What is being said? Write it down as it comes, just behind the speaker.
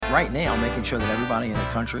Right now, making sure that everybody in the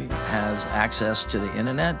country has access to the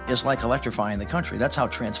internet is like electrifying the country. That's how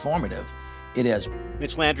transformative it is.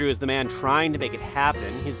 Mitch Landrieu is the man trying to make it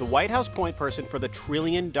happen. He's the White House point person for the $1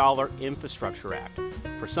 trillion Infrastructure Act.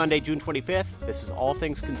 For Sunday, June 25th, this is All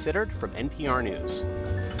Things Considered from NPR News.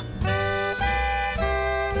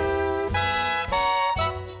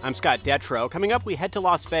 I'm Scott Detrow. Coming up, we head to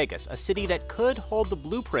Las Vegas, a city that could hold the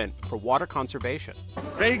blueprint for water conservation.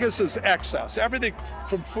 Vegas is excess. Everything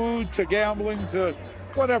from food to gambling to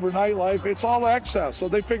whatever, nightlife, it's all excess. So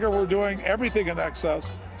they figure we're doing everything in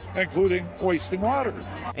excess, including wasting water.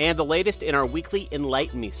 And the latest in our weekly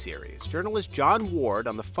Enlighten Me series, journalist John Ward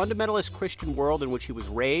on the fundamentalist Christian world in which he was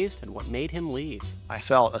raised and what made him leave. I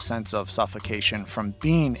felt a sense of suffocation from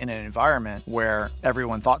being in an environment where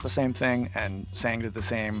everyone thought the same thing and sang to the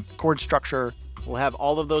same chord structure. We'll have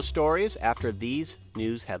all of those stories after these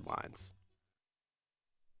news headlines.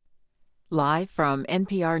 Live from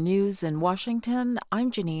NPR News in Washington,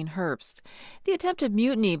 I'm Janine Herbst. The attempted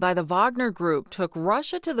mutiny by the Wagner Group took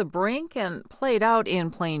Russia to the brink and played out in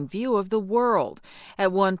plain view of the world.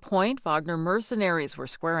 At one point, Wagner mercenaries were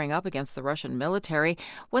squaring up against the Russian military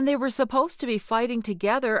when they were supposed to be fighting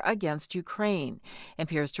together against Ukraine.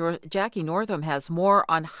 NPR's Jackie Northam has more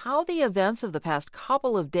on how the events of the past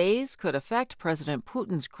couple of days could affect President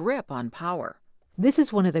Putin's grip on power. This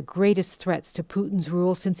is one of the greatest threats to Putin's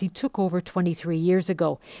rule since he took over 23 years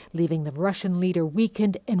ago, leaving the Russian leader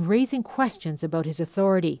weakened and raising questions about his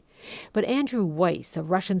authority. But Andrew Weiss, a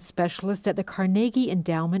Russian specialist at the Carnegie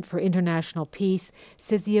Endowment for International Peace,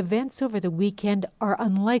 says the events over the weekend are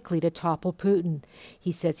unlikely to topple Putin.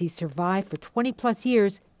 He says he's survived for 20-plus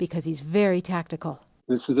years because he's very tactical.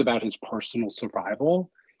 This is about his personal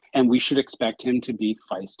survival, and we should expect him to be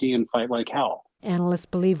feisty and fight like hell. Analysts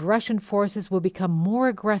believe Russian forces will become more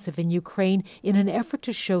aggressive in Ukraine in an effort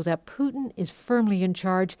to show that Putin is firmly in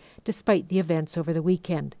charge despite the events over the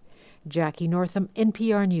weekend. Jackie Northam,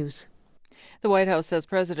 NPR News. The White House says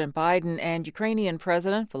President Biden and Ukrainian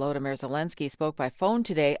President Volodymyr Zelensky spoke by phone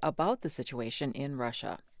today about the situation in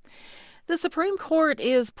Russia. The Supreme Court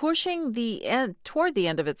is pushing toward the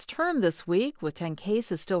end of its term this week, with 10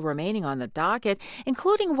 cases still remaining on the docket,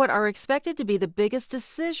 including what are expected to be the biggest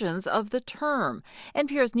decisions of the term.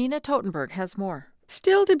 NPR's Nina Totenberg has more.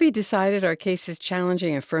 Still to be decided are cases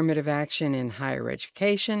challenging affirmative action in higher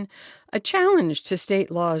education, a challenge to state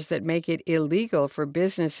laws that make it illegal for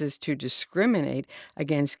businesses to discriminate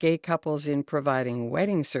against gay couples in providing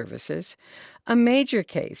wedding services, a major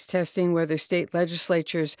case testing whether state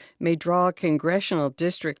legislatures may draw congressional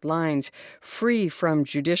district lines free from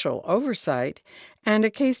judicial oversight, and a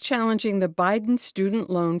case challenging the Biden student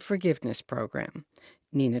loan forgiveness program.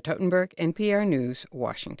 Nina Totenberg, NPR News,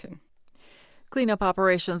 Washington. Cleanup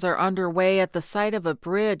operations are underway at the site of a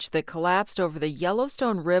bridge that collapsed over the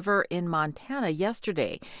Yellowstone River in Montana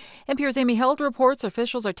yesterday. NPR's Amy Held reports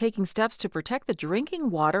officials are taking steps to protect the drinking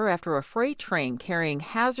water after a freight train carrying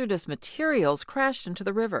hazardous materials crashed into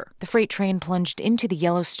the river. The freight train plunged into the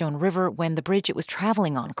Yellowstone River when the bridge it was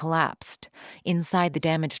traveling on collapsed. Inside the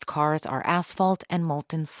damaged cars are asphalt and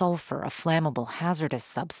molten sulfur, a flammable hazardous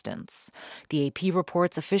substance. The AP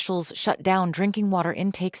reports officials shut down drinking water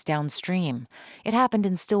intakes downstream. It happened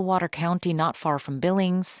in Stillwater County, not far from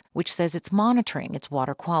Billings, which says it's monitoring its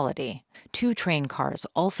water quality. 2 train cars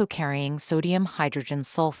also carrying sodium hydrogen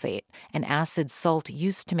sulfate, an acid salt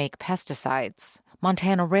used to make pesticides.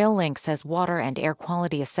 Montana Rail Link says water and air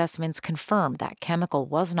quality assessments confirm that chemical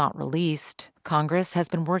was not released. Congress has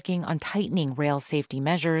been working on tightening rail safety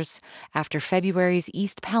measures after February's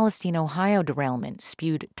East Palestine, Ohio derailment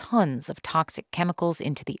spewed tons of toxic chemicals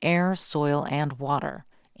into the air, soil, and water.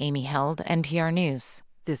 Amy Held, NPR News.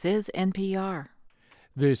 This is NPR.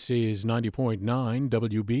 This is 90.9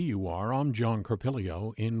 WBUR. I'm John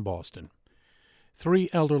Carpilio in Boston. 3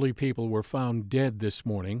 elderly people were found dead this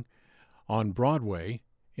morning on Broadway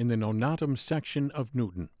in the Nonatum section of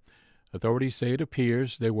Newton. Authorities say it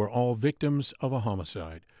appears they were all victims of a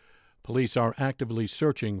homicide. Police are actively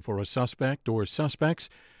searching for a suspect or suspects,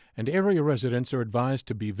 and area residents are advised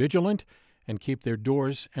to be vigilant and keep their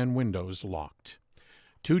doors and windows locked.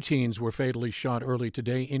 2 teens were fatally shot early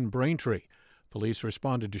today in Braintree. Police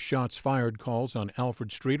responded to shots fired calls on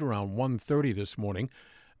Alfred Street around 1:30 this morning.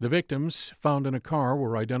 The victims, found in a car,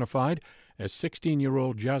 were identified as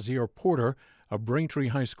 16-year-old Jazier Porter, a Braintree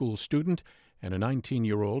High School student, and a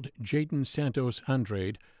 19-year-old Jaden Santos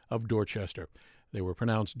Andrade of Dorchester. They were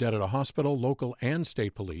pronounced dead at a hospital. Local and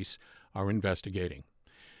state police are investigating.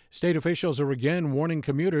 State officials are again warning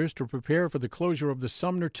commuters to prepare for the closure of the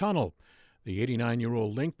Sumner Tunnel. The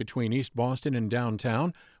 89-year-old link between East Boston and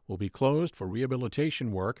downtown will be closed for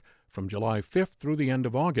rehabilitation work from July 5th through the end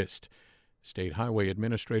of August. State Highway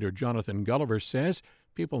Administrator Jonathan Gulliver says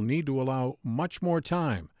people need to allow much more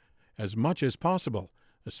time, as much as possible,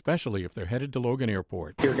 especially if they're headed to Logan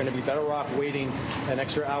Airport. You're going to be better off waiting an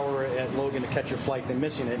extra hour at Logan to catch your flight than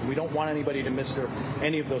missing it. We don't want anybody to miss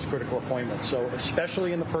any of those critical appointments. So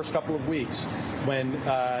especially in the first couple of weeks when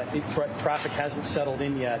traffic hasn't settled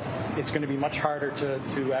in yet, it's going to be much harder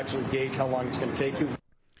to actually gauge how long it's going to take you.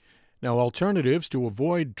 Now, alternatives to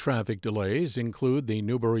avoid traffic delays include the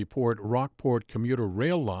Newburyport-Rockport commuter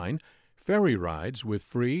rail line, ferry rides with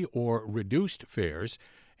free or reduced fares,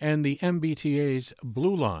 and the MBTA's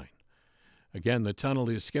Blue Line. Again, the tunnel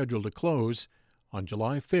is scheduled to close on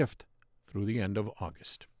July 5th through the end of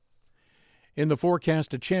August. In the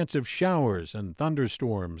forecast, a chance of showers and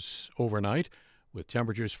thunderstorms overnight, with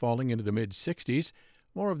temperatures falling into the mid-60s.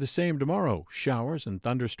 More of the same tomorrow. Showers and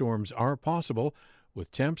thunderstorms are possible, with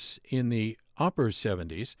temps in the upper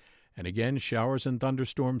 70s. And again, showers and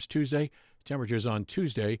thunderstorms Tuesday. Temperatures on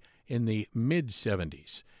Tuesday in the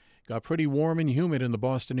mid-70s. Got pretty warm and humid in the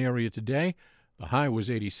Boston area today. The high was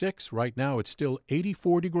 86. Right now it's still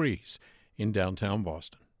 84 degrees in downtown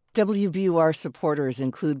Boston. WBUR supporters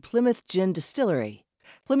include Plymouth Gin Distillery.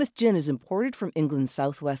 Plymouth Gin is imported from England's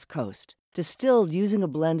southwest coast, distilled using a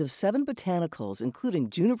blend of 7 botanicals including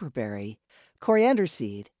juniper berry, coriander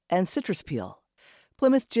seed, and citrus peel.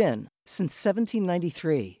 Plymouth Gin, since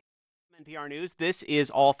 1793. NPR News, this is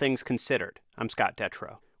All Things Considered. I'm Scott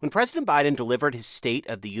Detrow. When President Biden delivered his State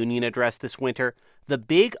of the Union address this winter, the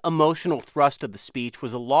big emotional thrust of the speech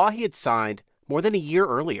was a law he had signed more than a year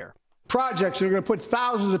earlier. Projects that are going to put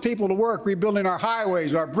thousands of people to work rebuilding our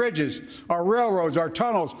highways, our bridges, our railroads, our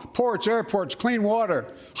tunnels, ports, airports, clean water,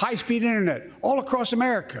 high-speed internet, all across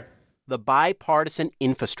America. The Bipartisan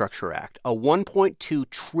Infrastructure Act, a $1.2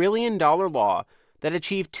 trillion law that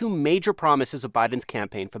achieved 2 major promises of Biden's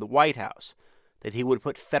campaign for the White House: that he would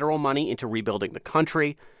put federal money into rebuilding the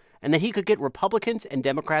country, and that he could get Republicans and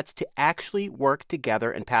Democrats to actually work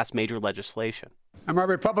together and pass major legislation. And my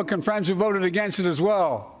Republican friends who voted against it as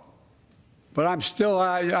well. But I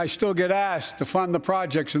still get asked to fund the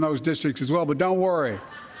projects in those districts as well. But don't worry.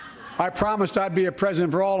 I promised I'd be a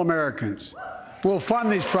president for all Americans. We'll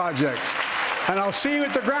fund these projects. And I'll see you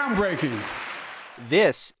at the groundbreaking.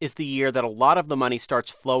 This is the year that a lot of the money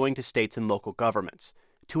starts flowing to states and local governments,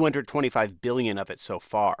 $225 billion of it so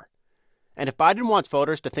far. And if Biden wants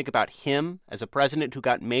voters to think about him as a president who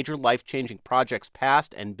got major life-changing projects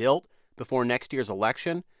passed and built before next year's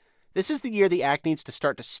election, this is the year the act needs to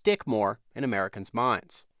start to stick more in Americans'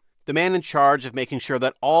 minds. The man in charge of making sure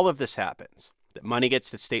that all of this happens, that money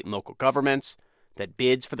gets to state and local governments, that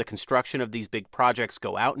bids for the construction of these big projects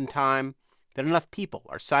go out in time, that enough people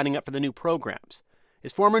are signing up for the new programs,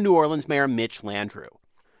 is former New Orleans Mayor Mitch Landrieu.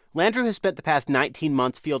 Landrieu has spent the past 19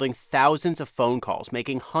 months fielding thousands of phone calls,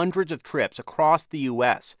 making hundreds of trips across the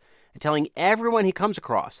U.S., and telling everyone he comes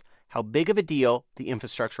across how big of a deal the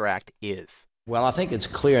Infrastructure Act is. Well, I think it's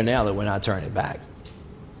clear now that we're not turning back.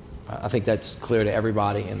 I think that's clear to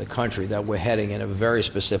everybody in the country that we're heading in a very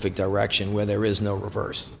specific direction where there is no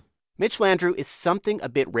reverse. Mitch Landrieu is something a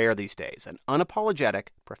bit rare these days, an unapologetic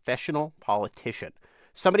professional politician,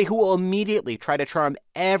 somebody who will immediately try to charm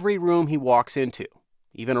every room he walks into,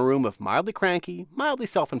 even a room of mildly cranky, mildly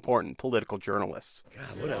self-important political journalists.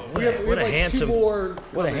 God, what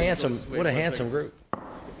a handsome group.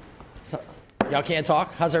 So, y'all can't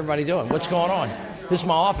talk? How's everybody doing? What's going on? This is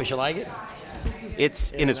my office. You like it?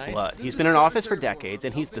 It's in his blood. He's been in office for decades,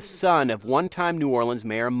 and he's the son of one-time New Orleans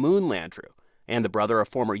Mayor Moon Landrieu and the brother of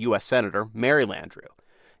former U.S. Senator Mary Landrieu.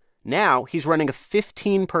 Now he's running a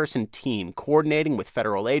 15-person team coordinating with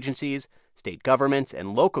federal agencies, state governments,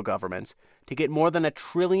 and local governments to get more than $1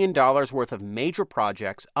 trillion worth of major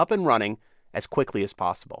projects up and running as quickly as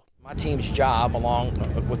possible. My team's job, along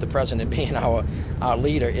with the president being our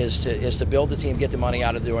leader, is to build the team, get the money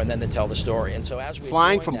out of there, and then to tell the story. And so, as we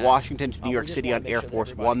flying from Washington to New York City on Air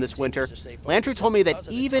Force One this winter, Landrieu told me that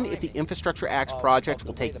even if the Infrastructure Act's projects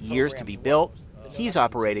will take years to be built, he's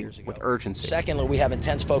operating with urgency. Secondly, we have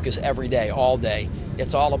intense focus every day, all day.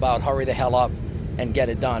 It's all about hurry the hell up and get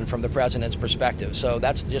it done from the president's perspective. So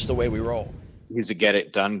that's just the way we roll. He's a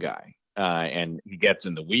get-it-done guy, and he gets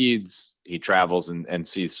in the weeds. He travels and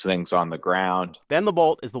sees things on the ground. Ben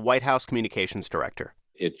LeBolt is the White House communications director.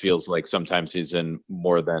 It feels like sometimes he's in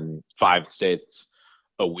more than 5 states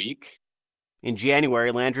a week. In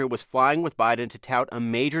January, Landrieu was flying with Biden to tout a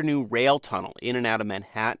major new rail tunnel in and out of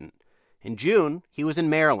Manhattan. In June, he was in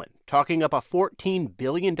Maryland, talking up a $14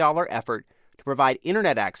 billion effort to provide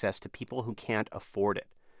internet access to people who can't afford it.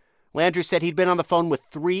 Landrieu said he'd been on the phone with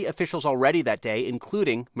 3 officials already that day,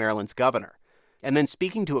 including Maryland's governor. And then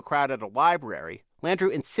speaking to a crowd at a library,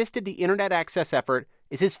 Landrieu insisted the internet access effort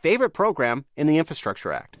is his favorite program in the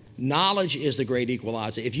Infrastructure Act. Knowledge is the great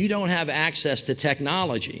equalizer. If you don't have access to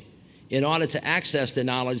technology in order to access the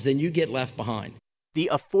knowledge, then you get left behind. The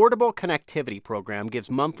Affordable Connectivity Program gives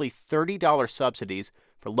monthly $30 subsidies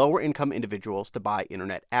for lower-income individuals to buy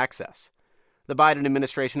internet access. The Biden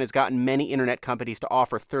administration has gotten many internet companies to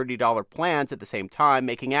offer $30 plans at the same time,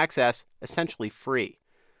 making access essentially free.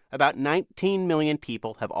 About 19 million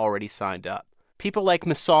people have already signed up. People like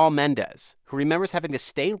Misal Mendez, who remembers having to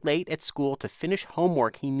stay late at school to finish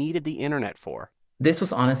homework he needed the internet for. This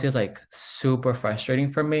was honestly super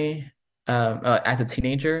frustrating for me as a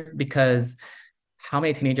teenager, because how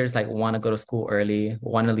many teenagers want to go to school early,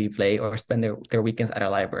 want to leave late, or spend their weekends at a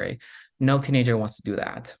library? No teenager wants to do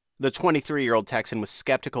that. The 23-year-old Texan was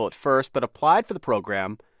skeptical at first, but applied for the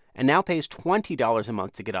program and now pays $20 a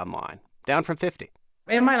month to get online, down from $50.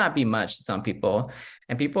 It might not be much to some people.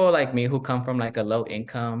 And people like me who come from a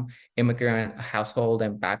low-income immigrant household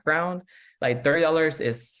and background, $30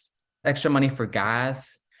 is extra money for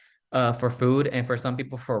gas, for food, and for some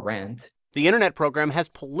people for rent. The internet program has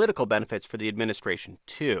political benefits for the administration,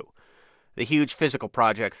 too. The huge physical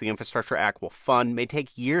projects the Infrastructure Act will fund may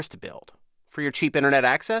take years to build. For your cheap internet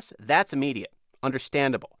access, that's immediate,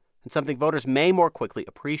 understandable, and something voters may more quickly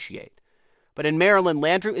appreciate. But in Maryland,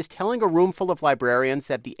 Landrieu is telling a room full of librarians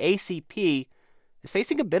that the ACP is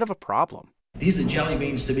facing a bit of a problem. These are jelly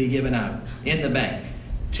beans to be given out in the bank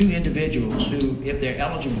to individuals who, if they're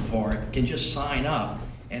eligible for it, can just sign up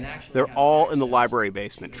and actually. They're all in the library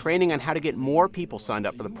basement, training on how to get more people signed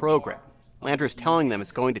up for the program. Landrieu is telling them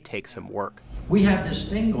it's going to take some work. We have this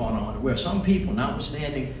thing going on where some people,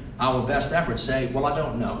 notwithstanding our best efforts, say, well, I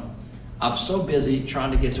don't know. I'm so busy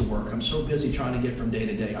trying to get to work. I'm so busy trying to get from day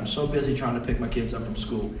to day. I'm so busy trying to pick my kids up from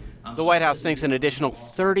school. The White House thinks an additional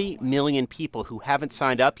 30 million people who haven't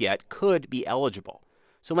signed up yet could be eligible.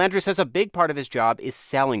 So Landrieu says a big part of his job is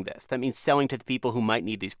selling this. That means selling to the people who might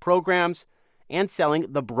need these programs and selling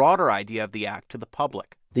the broader idea of the act to the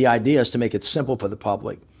public. The idea is to make it simple for the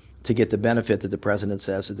public to get the benefit that the president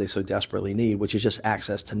says that they so desperately need, which is just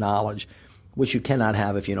access to knowledge, which you cannot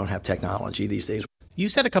have if you don't have technology these days. You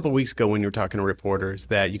said a couple of weeks ago when you were talking to reporters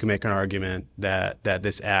that you can make an argument that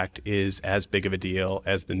this act is as big of a deal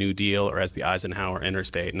as the New Deal or as the Eisenhower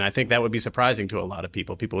Interstate. And I think that would be surprising to a lot of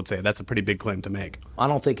people. People would say that's a pretty big claim to make. I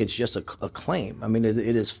don't think it's just a claim. I mean, it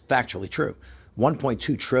is factually true.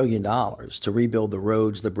 $1.2 trillion to rebuild the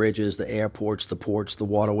roads, the bridges, the airports, the ports, the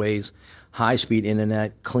waterways, high-speed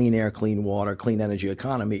internet, clean air, clean water, clean energy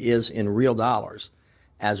economy is in real dollars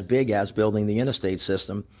as big as building the interstate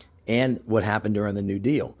system and what happened during the New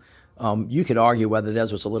Deal. You could argue whether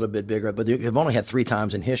theirs was a little bit bigger, but they've only had 3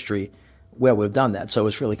 times in history where we've done that. So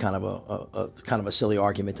it's really kind of a silly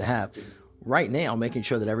argument to have. Right now, making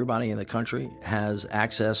sure that everybody in the country has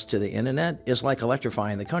access to the internet is like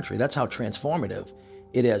electrifying the country. That's how transformative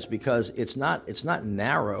it is, because it's not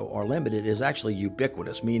narrow or limited. It is actually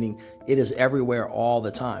ubiquitous, meaning it is everywhere all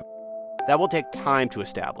the time. That will take time to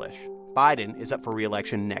establish. Biden is up for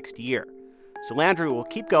re-election next year. So Landrieu will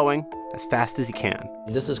keep going as fast as he can.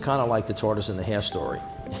 This is kind of like the tortoise and the hare story,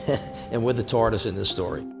 and with the tortoise in this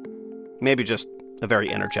story. Maybe just a very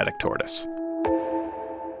energetic tortoise.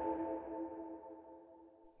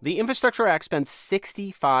 The Infrastructure Act spends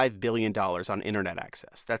 $65 billion on internet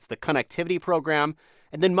access. That's the connectivity program,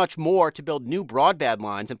 and then much more to build new broadband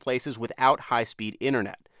lines in places without high-speed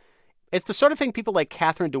internet. It's the sort of thing people like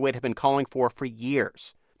Catherine DeWitt have been calling for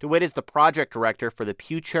years. DeWitt is the project director for the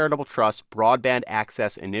Pew Charitable Trust Broadband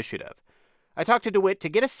Access Initiative. I talked to DeWitt to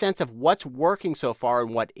get a sense of what's working so far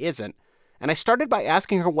and what isn't, and I started by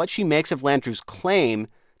asking her what she makes of Landrieu's claim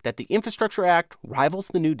that the Infrastructure Act rivals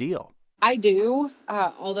the New Deal. I do,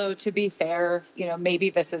 although to be fair,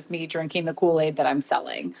 maybe this is me drinking the Kool-Aid that I'm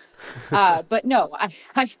selling. But no,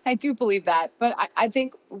 I do believe that. But I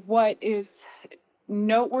think what is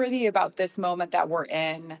noteworthy about this moment that we're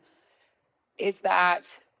in is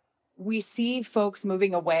that we see folks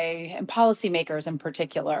moving away, and policymakers in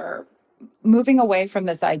particular, moving away from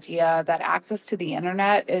this idea that access to the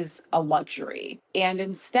internet is a luxury. And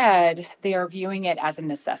instead, they are viewing it as a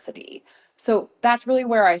necessity. So that's really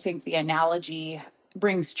where I think the analogy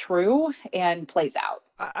rings true and plays out.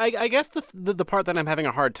 I guess the part that I'm having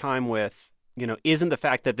a hard time with, isn't the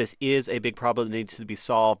fact that this is a big problem that needs to be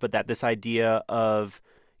solved, but that this idea of,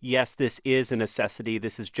 yes, this is a necessity,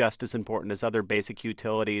 this is just as important as other basic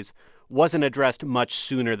utilities, wasn't addressed much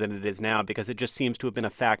sooner than it is now, because it just seems to have been a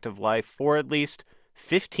fact of life for at least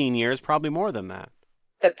 15 years, probably more than that.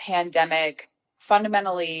 The pandemic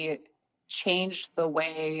fundamentally changed the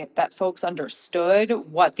way that folks understood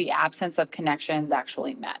what the absence of connections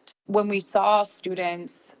actually meant. When we saw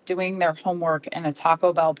students doing their homework in a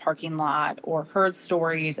Taco Bell parking lot or heard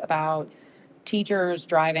stories about teachers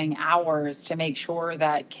driving hours to make sure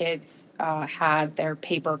that kids had their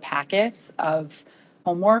paper packets of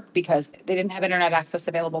homework because they didn't have internet access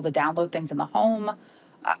available to download things in the home,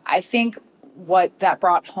 I think what that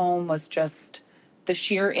brought home was just the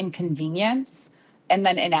sheer inconvenience and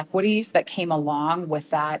then inequities that came along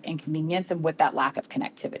with that inconvenience and with that lack of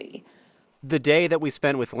connectivity. The day that we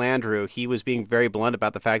spent with Landrieu, he was being very blunt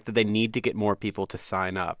about the fact that they need to get more people to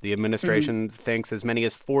sign up. The administration thinks as many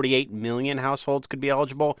as 48 million households could be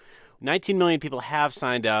eligible. 19 million people have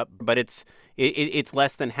signed up, but it's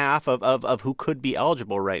less than half of who could be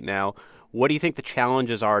eligible right now. What do you think the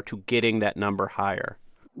challenges are to getting that number higher?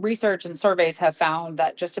 Research and surveys have found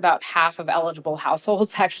that just about half of eligible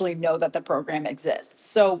households actually know that the program exists.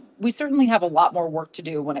 So we certainly have a lot more work to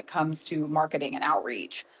do when it comes to marketing and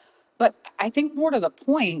outreach. But I think more to the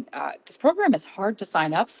point, this program is hard to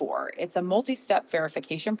sign up for. It's a multi-step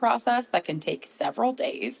verification process that can take several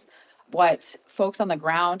days. What folks on the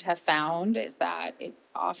ground have found is that it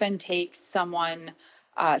often takes someone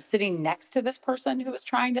sitting next to this person who is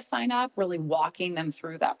trying to sign up, really walking them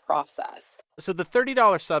through that process. So the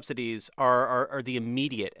 $30 subsidies are the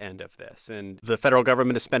immediate end of this. And the federal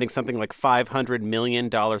government is spending something like $500 million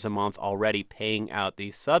a month already paying out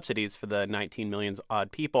these subsidies for the 19 million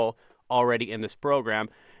odd people already in this program.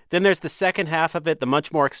 Then there's the second half of it, the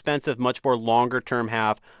much more expensive, much more longer-term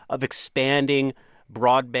half of expanding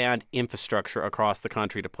broadband infrastructure across the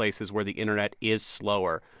country to places where the internet is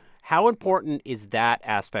slower. How important is that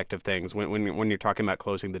aspect of things when you're talking about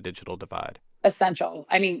closing the digital divide? Essential.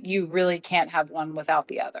 I mean, you really can't have one without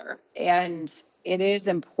the other. And it is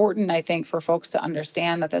important, I think, for folks to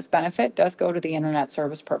understand that this benefit does go to the internet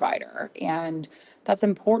service provider. And that's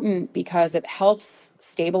important because it helps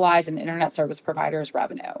stabilize an internet service provider's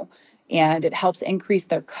revenue and it helps increase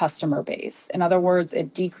their customer base. In other words,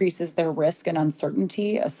 it decreases their risk and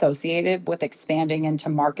uncertainty associated with expanding into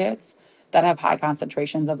markets that have high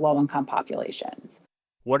concentrations of low-income populations.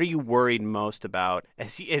 What are you worried most about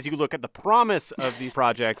as you look at the promise of these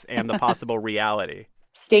projects and the possible reality?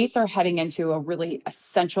 States are heading into a really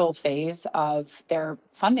essential phase of their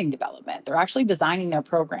funding development. They're actually designing their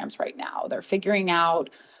programs right now. They're figuring out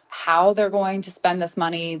how they're going to spend this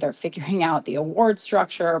money. They're figuring out the award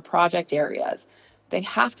structure, project areas. They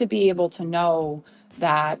have to be able to know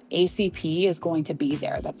that ACP is going to be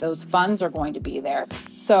there, that those funds are going to be there.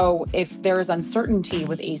 So if there is uncertainty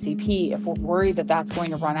with ACP, if we're worried that that's going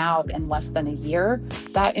to run out in less than a year,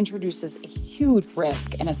 that introduces a huge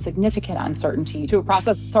risk and a significant uncertainty to a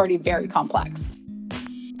process that's already very complex.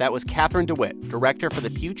 That was Catherine DeWitt, Director for the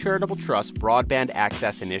Pew Charitable Trust Broadband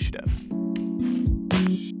Access Initiative.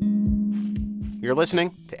 You're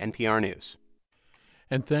listening to NPR News.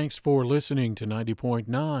 And thanks for listening to 90.9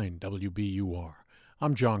 WBUR.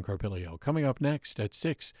 I'm John Carpilio. Coming up next at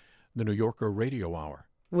 6, the New Yorker Radio Hour.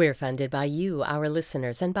 We're funded by you, our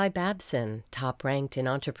listeners, and by Babson. Top ranked in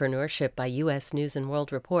entrepreneurship by U.S. News &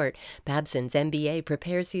 World Report, Babson's MBA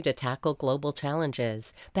prepares you to tackle global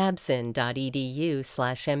challenges.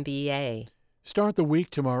 Babson.edu/MBA. Start the week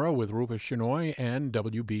tomorrow with Rupa Shenoy and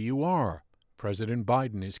WBUR. President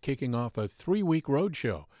Biden is kicking off a 3-week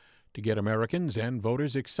roadshow to get Americans and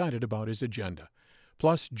voters excited about his agenda.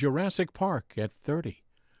 Plus Jurassic Park at 30.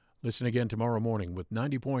 Listen again tomorrow morning with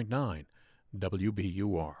 90.9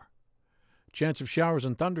 WBUR. Chance of showers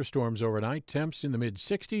and thunderstorms overnight. Temps in the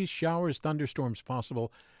mid-60s. Showers, thunderstorms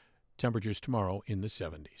possible. Temperatures tomorrow in the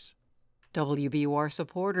 70s. WBUR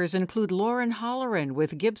supporters include Lauren Holleran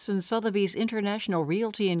with Gibson Sotheby's International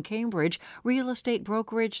Realty in Cambridge, real estate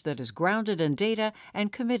brokerage that is grounded in data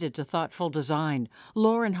and committed to thoughtful design.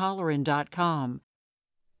 LaurenHolleran.com.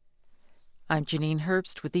 I'm Janine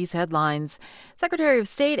Herbst with these headlines. Secretary of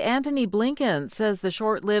State Antony Blinken says the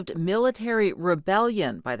short-lived military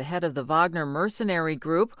rebellion by the head of the Wagner mercenary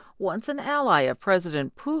group, once an ally of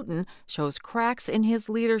President Putin, shows cracks in his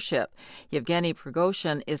leadership. Yevgeny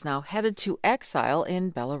Prigozhin is now headed to exile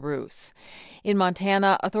in Belarus. In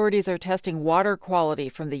Montana, authorities are testing water quality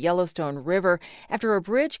from the Yellowstone River after a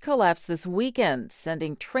bridge collapsed this weekend,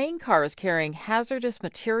 sending train cars carrying hazardous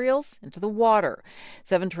materials into the water.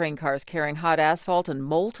 7 train cars carrying hot asphalt and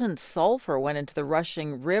molten sulfur went into the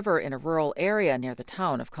rushing river in a rural area near the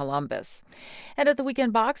town of Columbus. And at the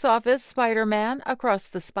weekend box office, Spider-Man Across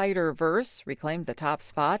the Spider-Verse reclaimed the top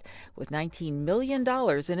spot with $19 million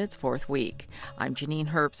in its 4th week. I'm Janine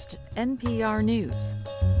Herbst, NPR News.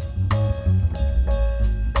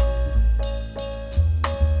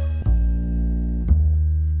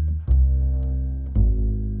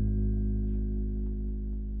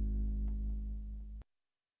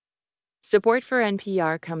 Support for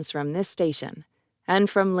NPR comes from this station and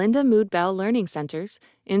from Linda Mood Bell Learning Center's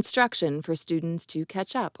instruction for students to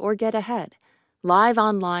catch up or get ahead, live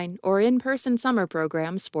online or in-person summer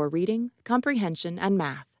programs for reading, comprehension, and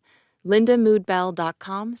math.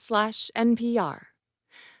 lindamoodbell.com/NPR.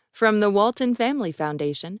 From the Walton Family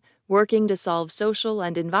Foundation, working to solve social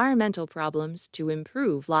and environmental problems to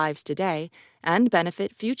improve lives today and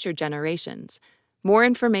benefit future generations. More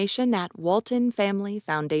information at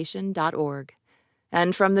waltonfamilyfoundation.org.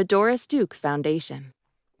 And from the Doris Duke Foundation.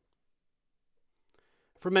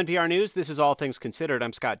 From NPR News, this is All Things Considered.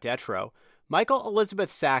 I'm Scott Detrow. Michael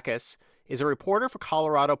Elizabeth Sakis is a reporter for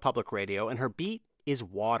Colorado Public Radio, and her beat is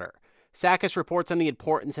water. Sakis reports on the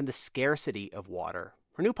importance and the scarcity of water.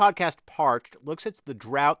 Her new podcast, Parched, looks at the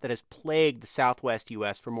drought that has plagued the southwest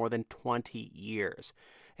U.S. for more than 20 years.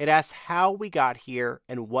 It asks how we got here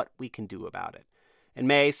and what we can do about it. In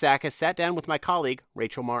May, Sakis sat down with my colleague,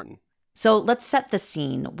 Rachel Martin. So let's set the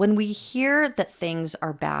scene. When we hear that things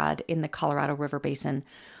are bad in the Colorado River Basin,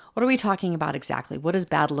 what are we talking about exactly? What does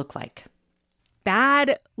bad look like?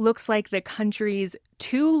 Bad looks like the country's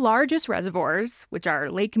two largest reservoirs, which are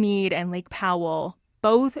Lake Mead and Lake Powell,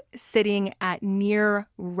 both sitting at near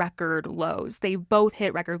record lows. They've both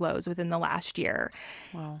hit record lows within the last year.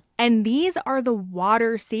 Wow. And these are the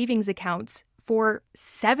water savings accounts for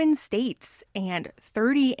 7 states and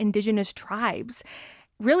 30 indigenous tribes.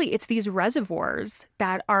 Really, it's these reservoirs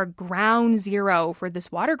that are ground zero for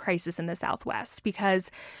this water crisis in the Southwest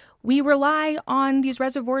because we rely on these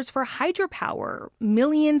reservoirs for hydropower.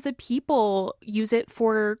 Millions of people use it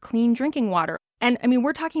for clean drinking water. And I mean,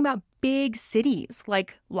 we're talking about big cities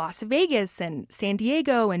like Las Vegas and San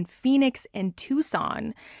Diego and Phoenix and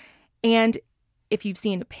Tucson. And if you've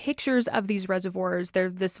seen pictures of these reservoirs, they're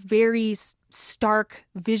this very stark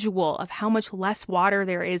visual of how much less water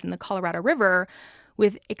there is in the Colorado River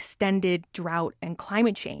with extended drought and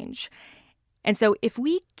climate change. And so if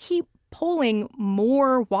we keep pulling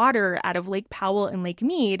more water out of Lake Powell and Lake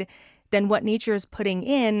Mead than what nature is putting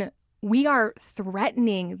in, we are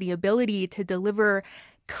threatening the ability to deliver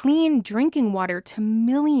clean drinking water to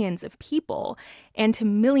millions of people and to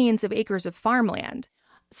millions of acres of farmland.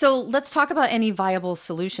 So let's talk about any viable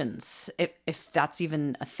solutions, if that's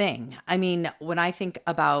even a thing. I mean, when I think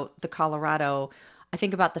about the Colorado, I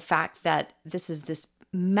think about the fact that this is this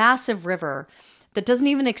massive river that doesn't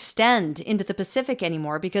even extend into the Pacific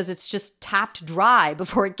anymore because it's just tapped dry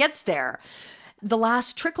before it gets there. The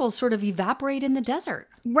last trickles sort of evaporate in the desert.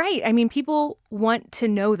 Right. I mean, people want to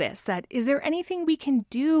know this, that is there anything we can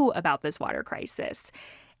do about this water crisis?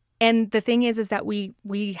 And the thing is that we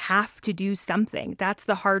have to do something. That's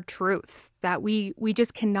the hard truth, that we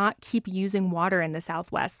just cannot keep using water in the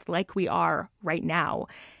Southwest like we are right now.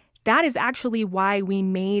 That is actually why we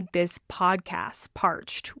made this podcast,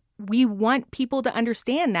 Parched. We want people to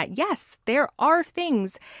understand that, yes, there are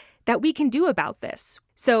things that we can do about this.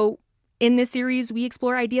 So in this series, we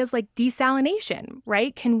explore ideas like desalination,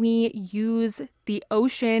 right? Can we use the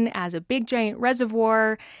ocean as a big giant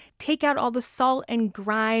reservoir, take out all the salt and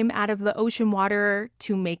grime out of the ocean water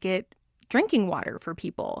to make it drinking water for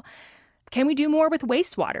people? Can we do more with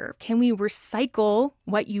wastewater? Can we recycle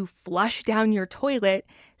what you flush down your toilet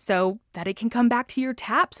so that it can come back to your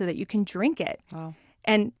tap so that you can drink it? Wow.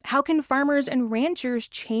 And how can farmers and ranchers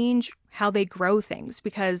change how they grow things?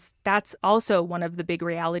 Because that's also one of the big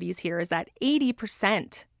realities here is that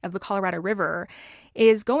 80% of the Colorado River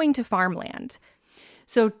is going to farmland.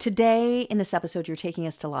 So today in this episode, you're taking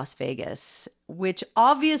us to Las Vegas, which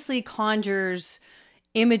obviously conjures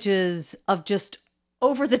images of just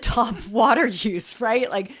over-the-top water use, right?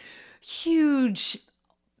 Like huge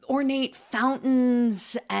ornate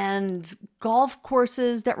fountains and golf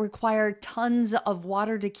courses that require tons of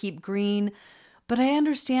water to keep green. But I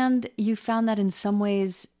understand you found that in some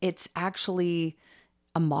ways it's actually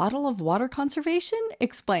a model of water conservation?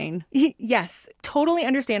 Explain. Yes, totally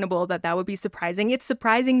understandable that would be surprising. It's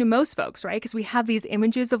surprising to most folks, right? Because we have these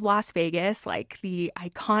images of Las Vegas, like the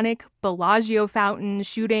iconic Bellagio fountain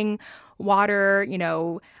shooting water,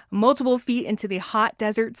 multiple feet into the hot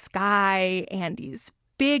desert sky, and these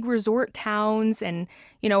big resort towns and,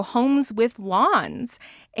 homes with lawns.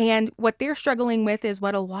 And what they're struggling with is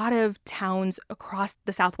what a lot of towns across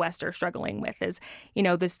the Southwest are struggling with is,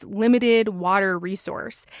 this limited water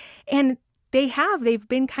resource. And they've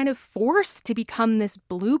been kind of forced to become this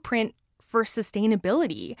blueprint for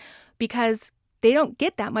sustainability because they don't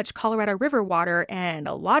get that much Colorado River water and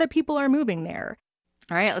a lot of people are moving there.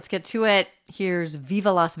 All right, let's get to it. Here's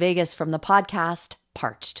Viva Las Vegas from the podcast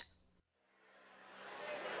Parched.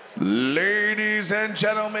 Ladies and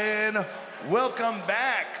gentlemen, Welcome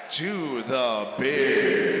back to the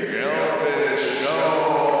Big Elvis Show.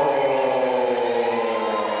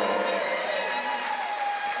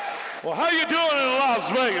 Well, how you doing in Las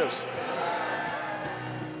Vegas?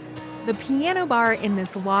 The piano bar in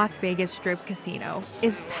this Las Vegas Strip casino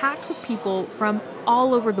is packed with people from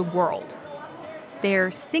all over the world. They're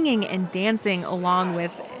singing and dancing along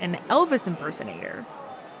with an Elvis impersonator.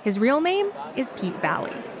 His real name is Pete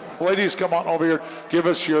Valley. Ladies, come on over here. Give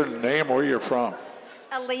us your name, where you're from.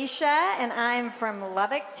 Alicia, and I'm from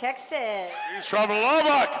Lubbock, Texas. She's from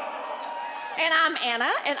Lubbock. And I'm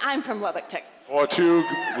Anna, and I'm from Lubbock, Texas. Well, two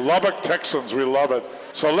Lubbock Texans, we love it.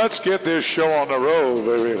 So let's get this show on the road,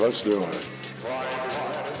 baby. Let's do it.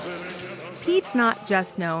 Pete's not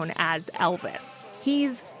just known as Elvis.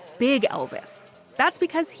 He's Big Elvis. That's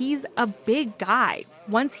because he's a big guy.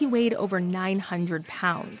 Once he weighed over 900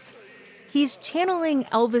 pounds. He's channeling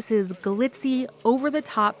Elvis's glitzy,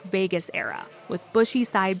 over-the-top Vegas era with bushy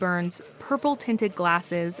sideburns, purple-tinted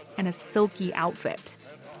glasses, and a silky outfit.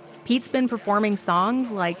 Pete's been performing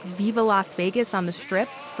songs like Viva Las Vegas on the Strip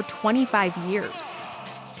for 25 years.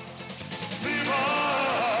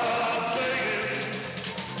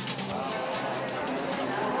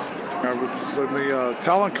 I was in the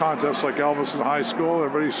talent contest like Elvis in high school.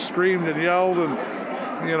 Everybody screamed and yelled, and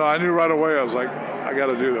I knew right away. I was like, I got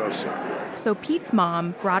to do this. So Pete's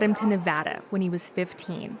mom brought him to Nevada when he was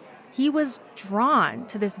 15. He was drawn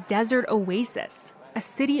to this desert oasis, a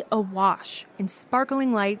city awash in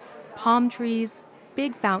sparkling lights, palm trees,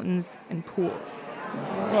 big fountains, and pools.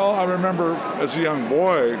 Well, I remember as a young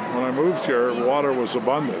boy, when I moved here, water was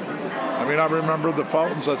abundant. I mean, I remember the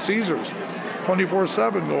fountains at Caesars,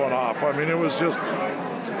 24/7 going off. I mean, it was just,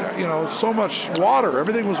 so much water.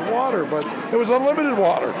 Everything was water, but it was unlimited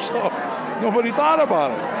water, so nobody thought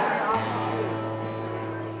about it.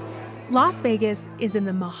 Las Vegas is in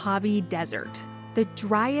the Mojave Desert, the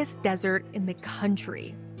driest desert in the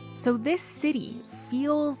country. So this city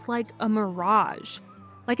feels like a mirage,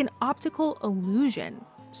 like an optical illusion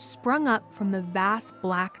sprung up from the vast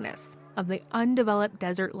blackness of the undeveloped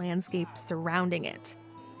desert landscape surrounding it.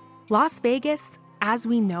 Las Vegas, as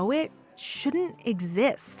we know it, shouldn't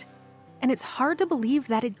exist. And it's hard to believe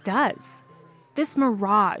that it does. This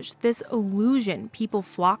mirage, this illusion people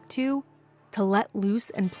flock to let loose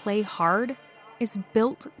and play hard, is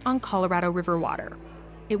built on Colorado River water.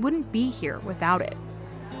 It wouldn't be here without it.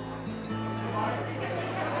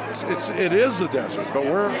 It is a desert, but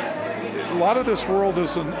a lot of this world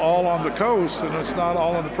isn't all on the coast, and it's not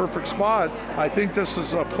all in the perfect spot. I think this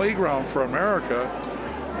is a playground for America,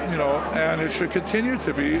 and it should continue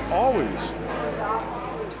to be always.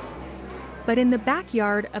 But in the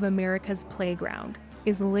backyard of America's playground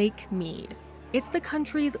is Lake Mead. It's the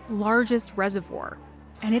country's largest reservoir,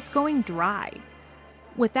 and it's going dry.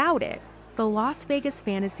 Without it, the Las Vegas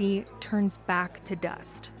fantasy turns back to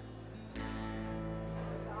dust.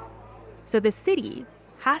 So the city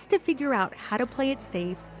has to figure out how to play it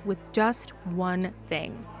safe with just one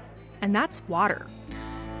thing, and that's water.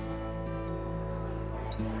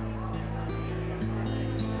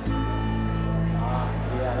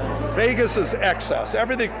 Vegas is excess.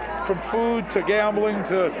 Everything from food to gambling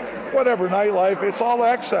to whatever, nightlife, it's all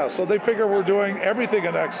excess. So they figure we're doing everything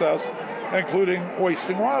in excess, including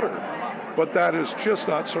wasting water. But that is just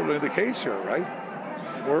not certainly the case here, right?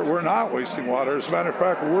 We're not wasting water. As a matter of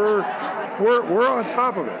fact, we're on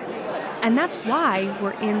top of it. And that's why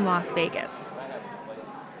we're in Las Vegas.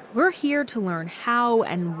 We're here to learn how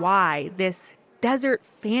and why this desert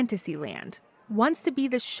fantasy land wants to be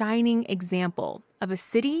the shining example of a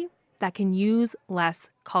city that can use less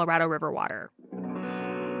Colorado River water.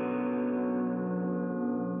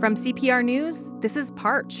 From CPR News, this is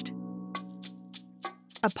Parched,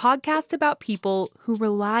 a podcast about people who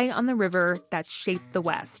rely on the river that shaped the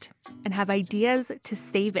West and have ideas to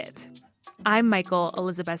save it. I'm Michael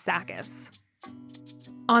Elizabeth Sakis.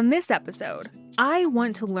 On this episode, I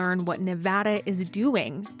want to learn what Nevada is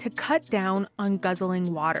doing to cut down on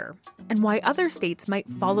guzzling water and why other states might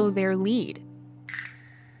follow their lead.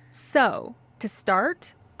 So, to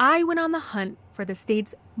start, I went on the hunt for the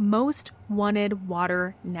state's most wanted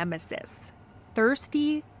water nemesis,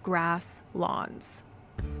 thirsty grass lawns.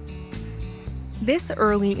 This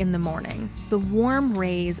early in the morning, the warm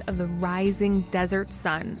rays of the rising desert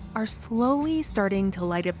sun are slowly starting to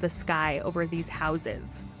light up the sky over these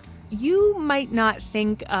houses. You might not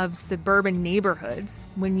think of suburban neighborhoods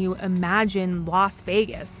when you imagine Las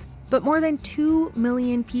Vegas, but more than 2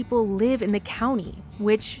 million people live in the county,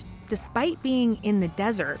 which, despite being in the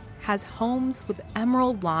desert, has homes with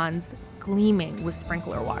emerald lawns gleaming with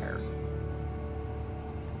sprinkler water.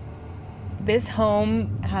 This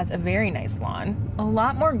home has a very nice lawn. A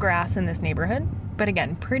lot more grass in this neighborhood, but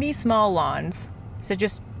again, pretty small lawns. So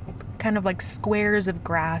just kind of like squares of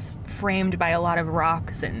grass framed by a lot of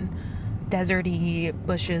rocks and deserty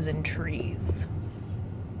bushes and trees.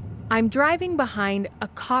 I'm driving behind a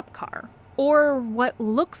cop car, or what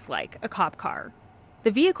looks like a cop car. The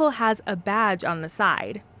vehicle has a badge on the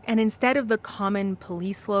side, and instead of the common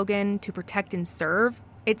police slogan, to protect and serve,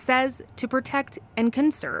 it says to protect and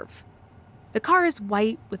conserve. The car is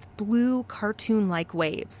white with blue cartoon-like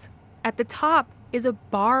waves. At the top is a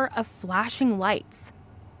bar of flashing lights.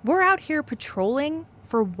 We're out here patrolling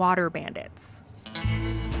for water bandits.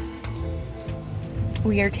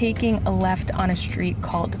 We are taking a left on a street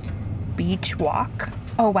called Beach Walk.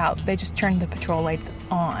 Oh wow, they just turned the patrol lights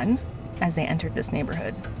on as they entered this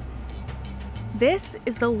neighborhood. This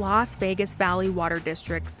is the Las Vegas Valley Water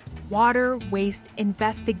District's Water Waste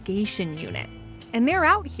Investigation Unit. And they're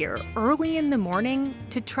out here early in the morning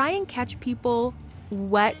to try and catch people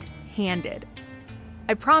wet-handed.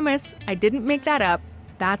 I promise I didn't make that up.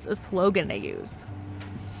 That's a slogan they use.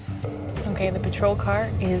 Okay, the patrol car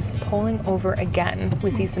is pulling over again.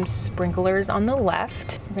 We see some sprinklers on the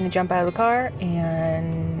left. We're gonna jump out of the car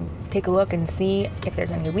and take a look and see if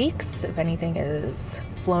there's any leaks, if anything is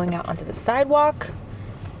flowing out onto the sidewalk,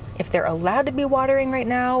 if they're allowed to be watering right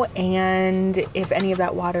now, and if any of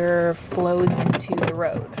that water flows into the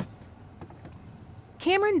road.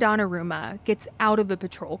 Cameron Donnarumma gets out of the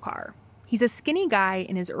patrol car. He's a skinny guy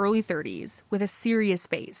in his early 30s with a serious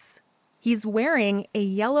face. He's wearing a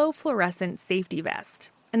yellow fluorescent safety vest,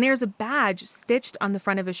 and there's a badge stitched on the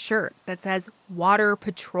front of his shirt that says Water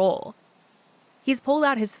Patrol. He's pulled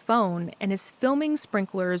out his phone and is filming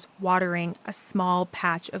sprinklers watering a small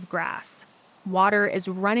patch of grass. Water is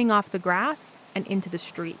running off the grass and into the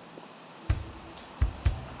street.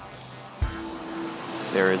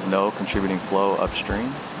 There is no contributing flow upstream.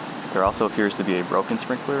 There also appears to be a broken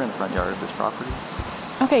sprinkler in the front yard of this property.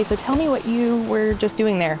 Okay, so tell me what you were just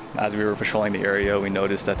doing there. As we were patrolling the area, we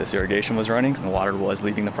noticed that this irrigation was running and water was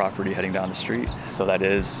leaving the property heading down the street. So that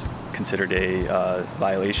is considered a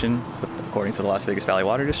violation according to the Las Vegas Valley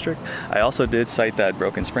Water District. I also did cite that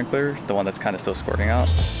broken sprinkler, the one that's kind of still squirting out.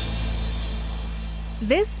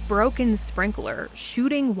 This broken sprinkler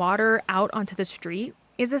shooting water out onto the street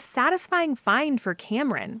is a satisfying find for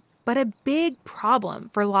Cameron, but a big problem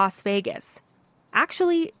for Las Vegas.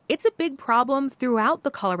 Actually, it's a big problem throughout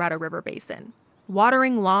the Colorado River Basin.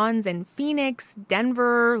 Watering lawns in Phoenix,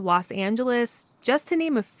 Denver, Los Angeles, just to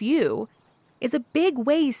name a few, is a big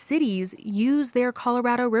way cities use their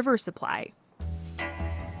Colorado River supply.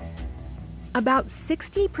 About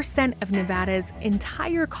 60% of Nevada's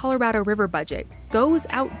entire Colorado River budget goes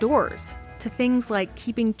outdoors to things like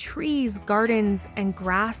keeping trees, gardens, and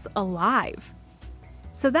grass alive.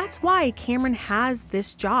 So that's why Cameron has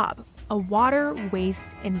this job, a water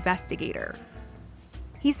waste investigator.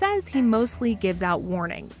 He says he mostly gives out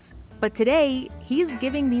warnings, but today he's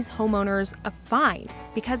giving these homeowners a fine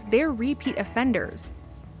because they're repeat offenders.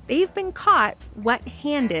 They've been caught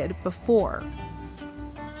wet-handed before.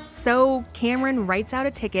 So Cameron writes out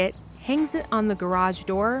a ticket, hangs it on the garage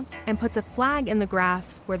door, and puts a flag in the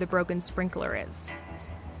grass where the broken sprinkler is.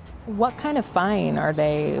 What kind of fine are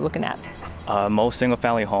they looking at? Most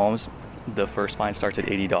single-family homes, the first fine starts at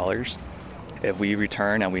 $80. If we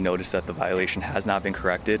return and we notice that the violation has not been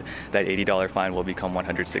corrected, that $80 fine will become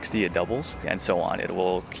 $160. It doubles, and so on. It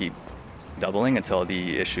will keep doubling until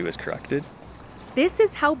the issue is corrected. This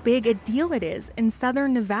is how big a deal it is in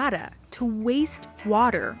southern Nevada to waste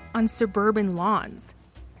water on suburban lawns.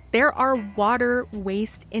 There are water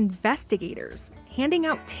waste investigators handing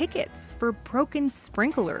out tickets for broken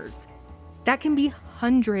sprinklers. That can be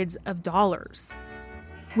hundreds of dollars.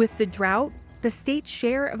 With the drought, the state's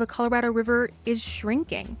share of the Colorado River is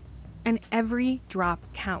shrinking, and every drop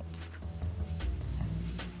counts.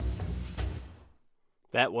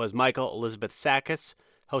 That was Michael Elizabeth Sakis,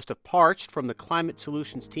 host of Parched from the Climate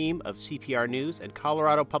Solutions team of CPR News and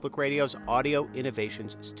Colorado Public Radio's Audio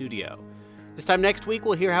Innovations Studio. This time next week,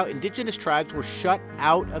 we'll hear how indigenous tribes were shut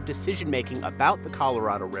out of decision-making about the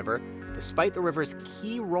Colorado River, despite the river's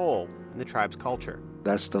key role in the tribe's culture.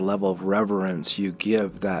 That's the level of reverence you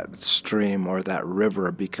give that stream or that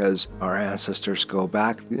river, because our ancestors go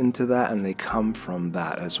back into that and they come from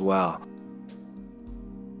that as well.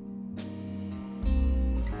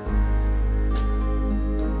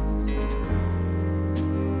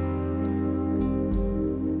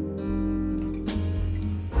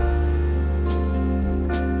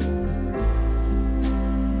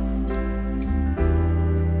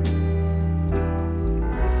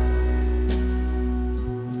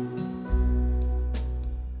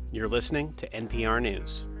 You're listening to NPR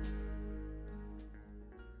News.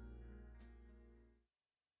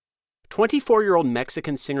 24-year-old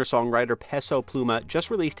Mexican singer-songwriter Peso Pluma just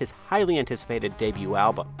released his highly anticipated debut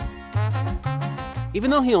album. Even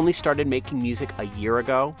though he only started making music a year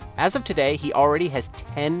ago, as of today, he already has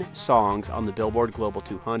 10 songs on the Billboard Global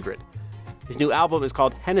 200. His new album is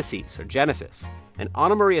called Genesis, and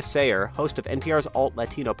Ana Maria Sayer, host of NPR's Alt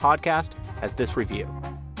Latino podcast, has this review.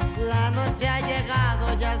 La noche ha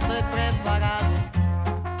llegado, ya estoy preparado.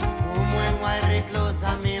 Un buen white recluse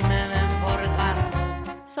a mí me ven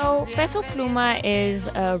forjar. So, Peso Pluma is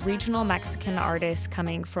a regional Mexican artist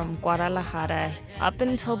coming from Guadalajara. Up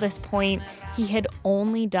until this point, he had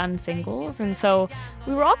only done singles, and so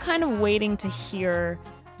we were all kind of waiting to hear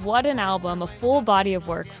what an album, a full body of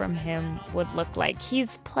work from him would look like.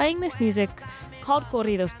 He's playing this music called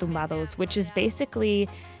Corridos Tumbados, which is basically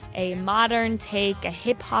a modern take, a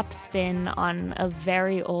hip-hop spin on a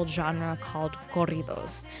very old genre called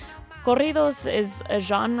corridos. Corridos is a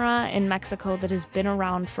genre in Mexico that has been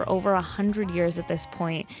around for over 100 years at this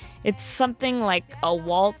point. It's something like a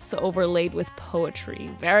waltz overlaid with poetry,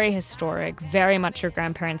 very historic, very much your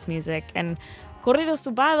grandparents' music. And Corridos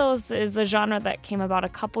Tumbados is a genre that came about a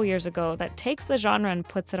couple years ago that takes the genre and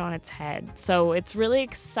puts it on its head. So it's really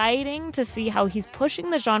exciting to see how he's pushing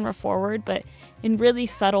the genre forward, but in really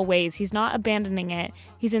subtle ways. He's not abandoning it.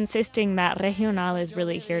 He's insisting that regional is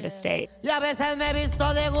really here to stay. Y a veces me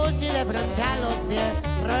visto de Gucci de frente a los pies.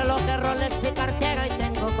 Reloj, Rolex y cartera y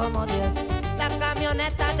tengo como 10. La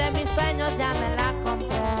camioneta de mis sueños ya me la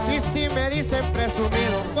compré. Y si me dicen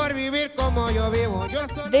presumido por vivir como yo vivo.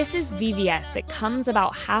 This is VVS. It comes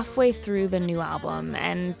about halfway through the new album,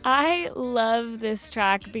 and I love this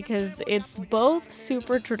track because it's both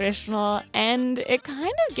super traditional and it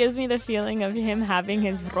kind of gives me the feeling of him having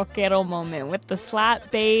his rockero moment with the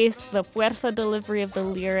slap bass, the fuerza delivery of the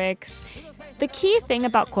lyrics. The key thing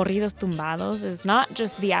about Corridos Tumbados is not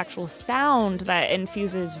just the actual sound that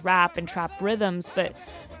infuses rap and trap rhythms, but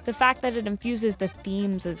the fact that it infuses the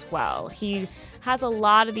themes as well. He has a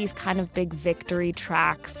lot of these kind of big victory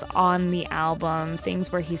tracks on the album,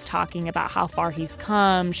 things where he's talking about how far he's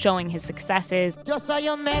come, showing his successes. Yo soy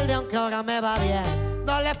humilde aunque ahora me va bien.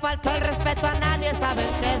 No le falto el respeto a nadie, saben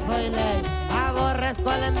que soy ley. Aborrezco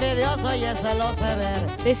al envidioso y ese lo sé ver.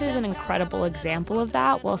 This is an incredible example of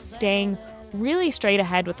that while staying really straight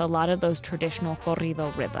ahead with a lot of those traditional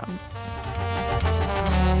corrido rhythms.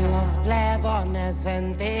 Los plebones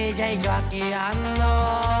en DJ y yo aquí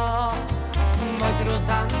ando, voy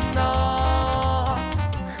cruzando,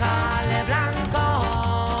 jale blanco.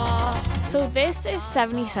 So this is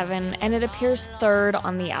 77, and it appears third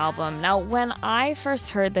on the album. Now, when I first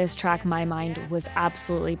heard this track, my mind was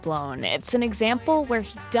absolutely blown. It's an example where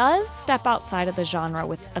he does step outside of the genre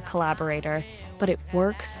with a collaborator, but it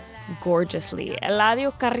works gorgeously.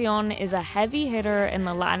 Eladio Carrion is a heavy hitter in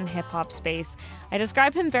the Latin hip-hop space. I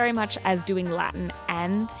describe him very much as doing Latin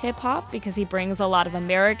and hip-hop because he brings a lot of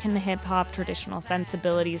American hip-hop traditional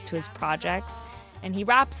sensibilities to his projects, and he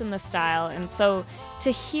raps in the style. And so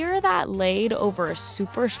to hear that laid over a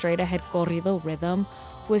super straight-ahead corrido rhythm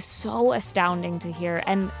was so astounding to hear,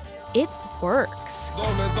 and it works.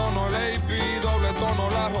 Doble tono el AP, doble tono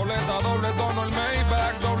la roleta, doble tono el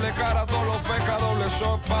Maybach, doble cara, doble feca, doble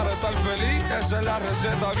shot para estar feliz. Esa es la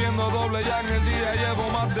receta, viendo doble ya en el día llevo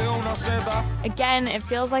más de una zeta. Again, it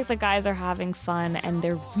feels like the guys are having fun and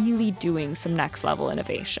they're really doing some next level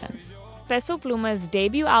innovation. Peso Pluma's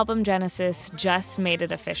debut album Genesis just made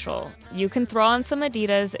it official. You can throw on some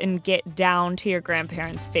Adidas and get down to your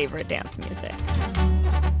grandparents' favorite dance music.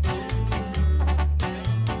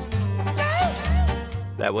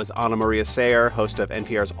 That was Ana Maria Sayer, host of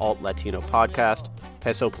NPR's Alt Latino podcast.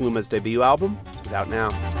 Peso Pluma's debut album is out now.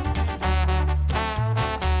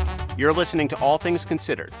 You're listening to All Things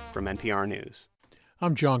Considered from NPR News.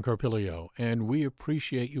 I'm John Carpilio, and we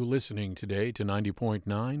appreciate you listening today to 90.9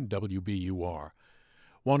 WBUR.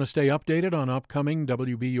 Want to stay updated on upcoming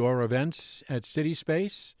WBUR events at City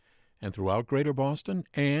Space and throughout Greater Boston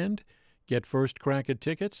and get first crack at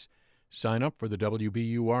tickets? Sign up for the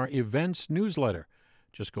WBUR Events newsletter.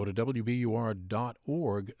 Just go to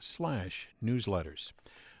wbur.org/newsletters.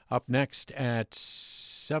 Up next at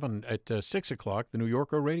 6 o'clock, the New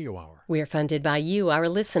Yorker Radio Hour. We're funded by you, our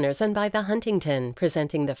listeners, and by The Huntington,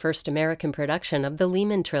 presenting the first American production of the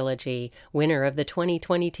Lehman Trilogy, winner of the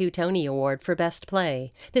 2022 Tony Award for Best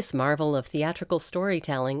Play. This marvel of theatrical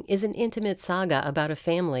storytelling is an intimate saga about a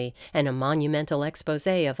family and a monumental expose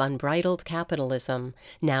of unbridled capitalism.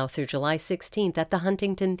 Now through July 16th at the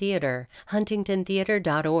Huntington Theater,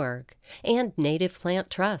 huntingtontheater.org. And Native Plant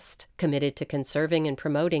Trust, committed to conserving and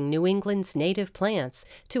promoting New England's native plants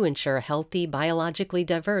to ensure healthy, biologically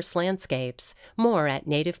diverse landscapes. More at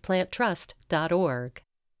nativeplanttrust.org.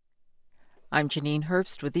 I'm Janine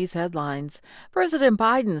Herbst with these headlines. President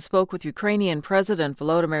Biden spoke with Ukrainian President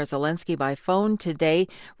Volodymyr Zelensky by phone today,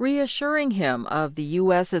 reassuring him of the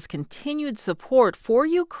U.S.'s continued support for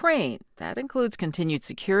Ukraine. That includes continued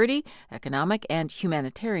security, economic, and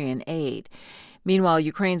humanitarian aid. Meanwhile,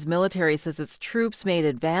 Ukraine's military says its troops made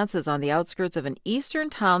advances on the outskirts of an eastern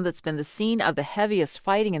town that's been the scene of the heaviest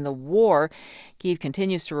fighting in the war. Kyiv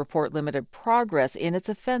continues to report limited progress in its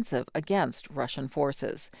offensive against Russian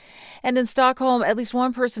forces. And in Stockholm, at least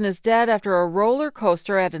one person is dead after a roller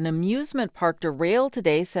coaster at an amusement park derailed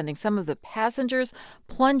today, sending some of the passengers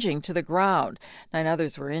plunging to the ground. 9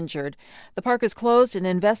 others were injured. The park is closed. An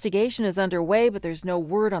investigation is underway, but there's no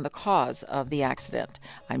word on the cause of the accident.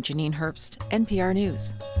 I'm Janine Herbst, NPR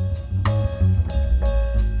News.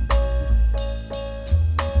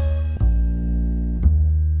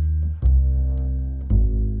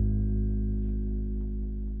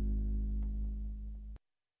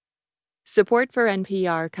 Support for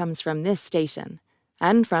NPR comes from this station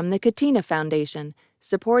and from the Katina Foundation,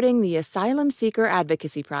 supporting the Asylum Seeker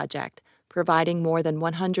Advocacy Project, providing more than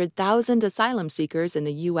 100,000 asylum seekers in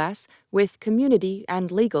the U.S. with community and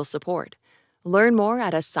legal support. Learn more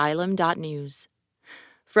at asylum.news.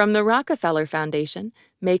 From the Rockefeller Foundation,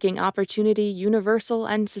 making opportunity universal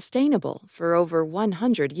and sustainable for over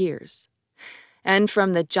 100 years. And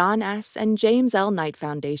from the John S. and James L. Knight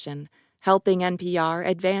Foundation, helping NPR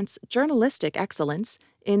advance journalistic excellence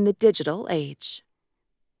in the digital age.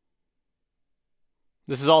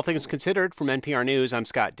 This is All Things Considered from NPR News. I'm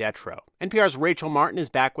Scott Detrow. NPR's Rachel Martin is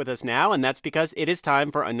back with us now, and that's because it is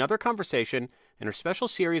time for another conversation in our special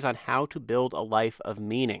series on how to build a life of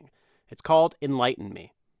meaning. It's called Enlighten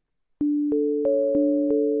Me.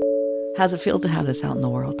 How's it feel to have this out in the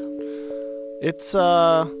world? It's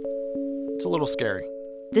a little scary.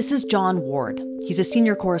 This is John Ward. He's a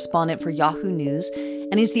senior correspondent for Yahoo News,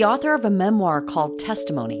 and he's the author of a memoir called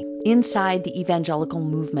Testimony, Inside the Evangelical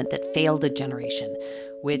Movement That Failed a Generation,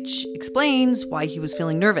 which explains why he was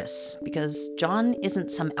feeling nervous, because John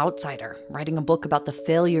isn't some outsider writing a book about the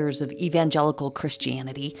failures of evangelical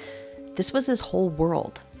Christianity. This was his whole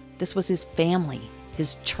world. This was his family,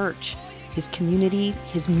 his church, his community,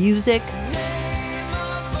 his music,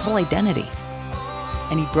 his whole identity.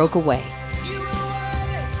 And he broke away.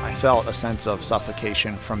 I felt a sense of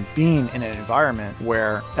suffocation from being in an environment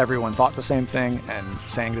where everyone thought the same thing and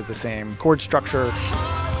sang to the same chord structure.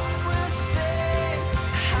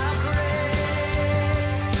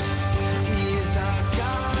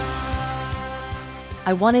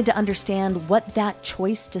 I wanted to understand what that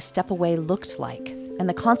choice to step away looked like and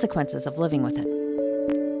the consequences of living with it.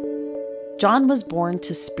 John was born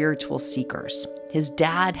to spiritual seekers. His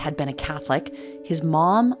dad had been a Catholic, his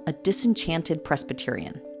mom a disenchanted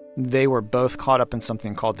Presbyterian. They were both caught up in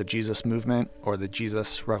something called the Jesus movement or the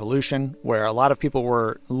Jesus revolution, where a lot of people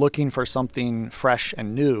were looking for something fresh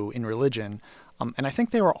and new in religion. And I think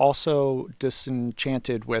they were also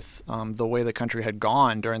disenchanted with the way the country had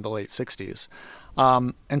gone during the late 60s.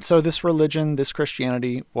 And so this religion, this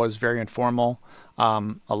Christianity, was very informal,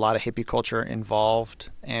 a lot of hippie culture involved,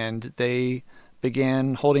 and they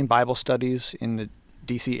began holding Bible studies in the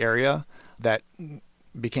D.C. area that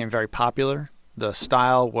became very popular. The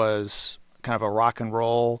style was kind of a rock and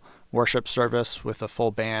roll worship service with a full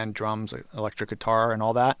band, drums, electric guitar, and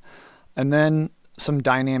all that. And then some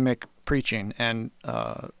dynamic preaching. And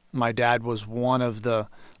my dad was one of the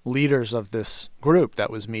leaders of this group that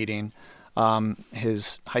was meeting.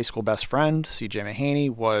 His high school best friend, C.J. Mahaney,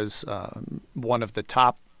 was one of the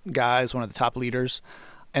top guys, one of the top leaders.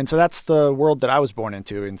 And so that's the world that I was born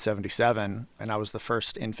into in 1977. And I was the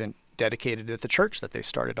first infant dedicated at the church that they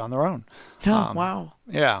started on their own. Oh, wow.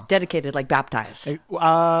 Yeah. Dedicated, like baptized.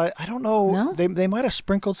 I don't know. No? They might have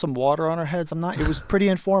sprinkled some water on our heads. It was pretty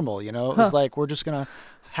informal, you know. It was like, we're just going to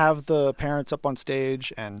have the parents up on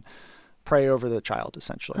stage and pray over the child,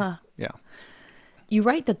 essentially. Huh. Yeah. You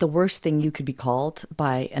write that the worst thing you could be called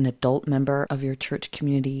by an adult member of your church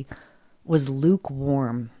community was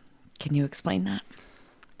lukewarm. Can you explain that?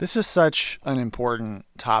 This is such an important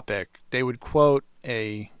topic. They would quote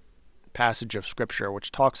a passage of scripture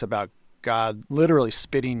which talks about God literally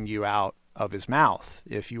spitting you out of his mouth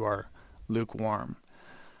if you are lukewarm.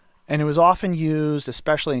 And it was often used,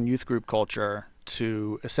 especially in youth group culture,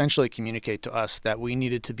 to essentially communicate to us that we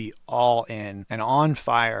needed to be all in and on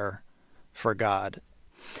fire for God.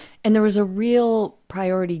 And there was a real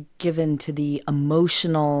priority given to the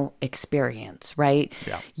emotional experience, right?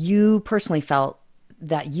 Yeah. You personally felt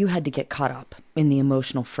that you had to get caught up in the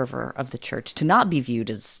emotional fervor of the church to not be viewed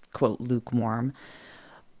as, quote, lukewarm,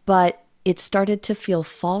 but it started to feel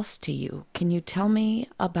false to you. Can you tell me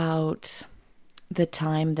about the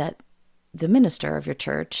time that the minister of your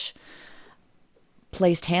church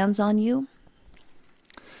placed hands on you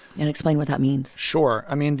and explain what that means? Sure.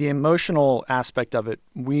 I mean, the emotional aspect of it,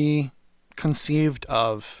 we conceived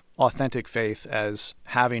of authentic faith as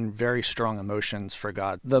having very strong emotions for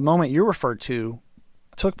God. The moment you referred to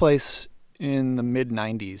took place in the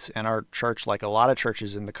mid-90s, and our church, like a lot of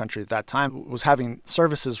churches in the country at that time, was having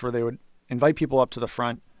services where they would invite people up to the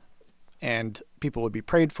front and people would be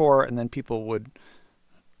prayed for, and then people would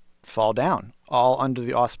fall down, all under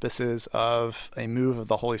the auspices of a move of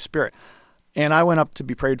the Holy Spirit. And I went up to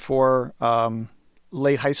be prayed for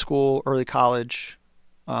late high school, early college.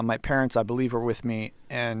 My parents, I believe, were with me,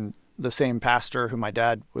 and the same pastor who my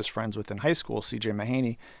dad was friends with in high school, C.J.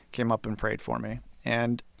 Mahaney, came up and prayed for me.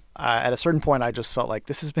 And at a certain point, I just felt like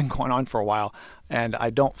this has been going on for a while, and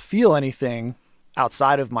I don't feel anything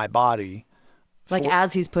outside of my body. Like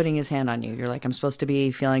as he's putting his hand on you, you're like, I'm supposed to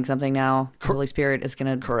be feeling something now. The Holy Spirit is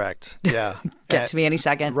going to correct. Yeah. get to me any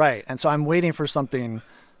second. Right. And so I'm waiting for something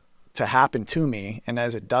to happen to me. And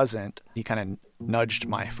as it doesn't, he kind of nudged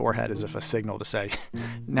my forehead as if a signal to say,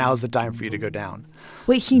 now's the time for you to go down.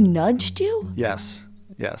 Wait, he nudged you? Yes.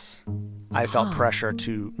 Yes. I felt pressure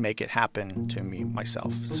to make it happen to me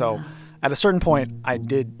myself. So at a certain point, I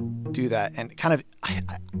did do that. And kind of,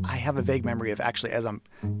 I have a vague memory of actually as I'm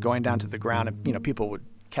going down to the ground, and, people would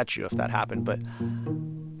catch you if that happened. But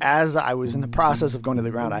as I was in the process of going to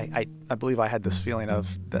the ground, I believe I had this feeling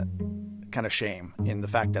of that kind of shame in the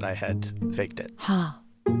fact that I had faked it. Huh.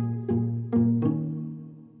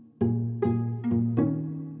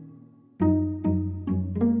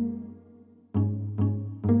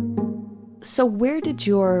 So where did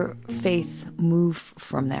your faith move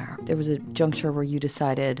from there? There was a juncture where you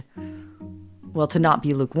decided, well, to not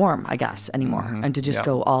be lukewarm, I guess, anymore, and to just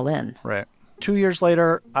go all in. Right. 2 years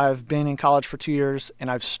later, I've been in college for 2 years,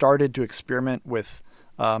 and I've started to experiment with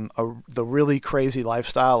the really crazy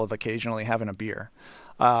lifestyle of occasionally having a beer.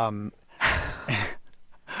 Because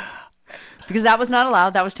that was not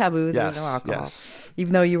allowed. That was taboo. There was no alcohol. Yes.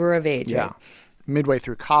 Even though you were of age. Yeah. Right? Midway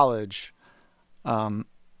through college,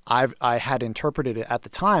 I had interpreted it at the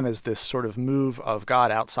time as this sort of move of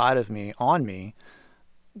God outside of me, on me,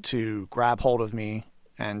 to grab hold of me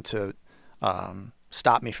and to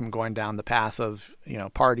stop me from going down the path of,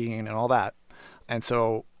 partying and all that. And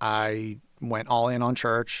so I went all in on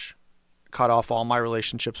church, cut off all my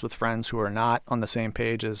relationships with friends who are not on the same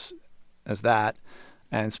page as that,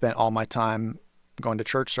 and spent all my time going to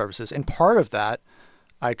church services. And part of that,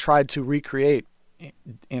 I tried to recreate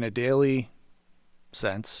in a daily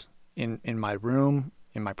sense, in my room,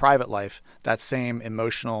 in my private life, that same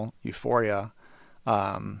emotional euphoria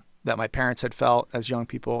that my parents had felt as young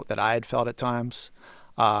people, that I had felt at times,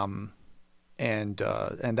 and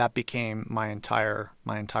that became my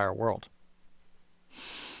entire world.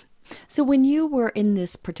 So when you were in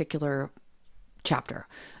this particular chapter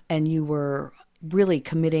and you were really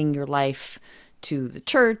committing your life to the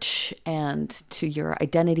church and to your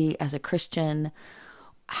identity as a Christian,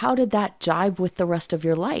 how did that jibe with the rest of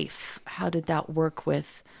your life? How did that work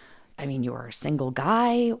with, you were a single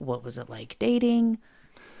guy. What was it like dating?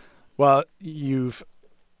 Well, you've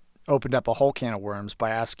opened up a whole can of worms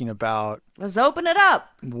by asking about... Let's open it up.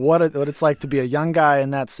 What it's like to be a young guy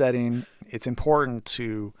in that setting. It's important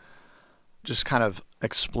to just kind of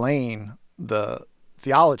explain the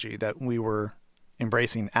theology that we were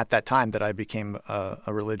embracing at that time, that I became a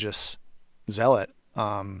religious zealot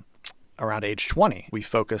around age 20. We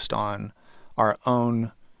focused on our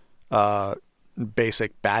own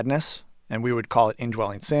basic badness, and we would call it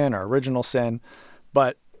indwelling sin or original sin.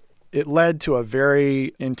 But it led to a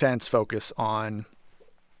very intense focus on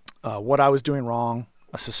what I was doing wrong,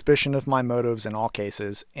 a suspicion of my motives in all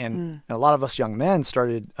cases. And a lot of us young men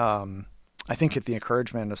started, I think at the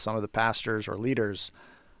encouragement of some of the pastors or leaders,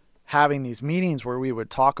 having these meetings where we would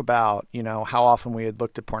talk about, how often we had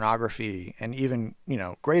looked at pornography, and even,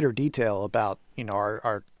 greater detail about,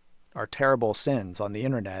 our terrible sins on the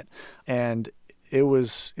internet. And it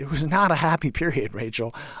was not a happy period,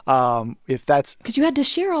 Rachel. If that's because you had to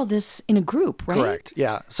share all this in a group, right? Correct.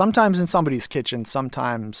 Yeah. Sometimes in somebody's kitchen,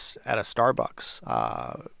 sometimes at a Starbucks.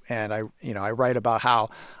 And I write about how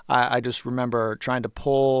I just remember trying to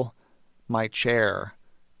pull my chair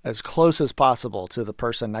as close as possible to the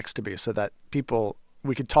person next to me so that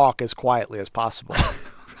we could talk as quietly as possible.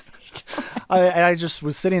 I just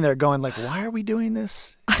was sitting there going like, why are we doing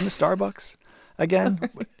this in the Starbucks again?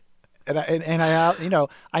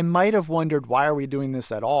 I might have wondered, why are we doing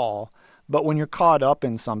this at all? But when you're caught up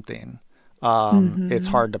in something, it's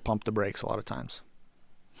hard to pump the brakes a lot of times.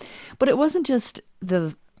 But it wasn't just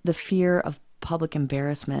the fear of public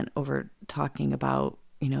embarrassment over talking about,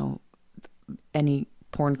 any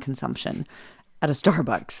porn consumption at a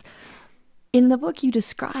Starbucks. In the book, you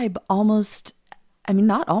describe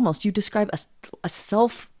you describe a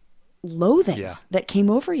self-loathing that came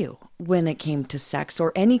over you when it came to sex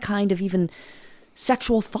or any kind of even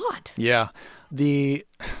sexual thought. Yeah. The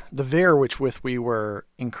vigor with we were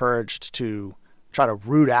encouraged to try to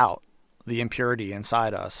root out the impurity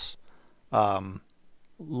inside us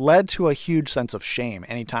led to a huge sense of shame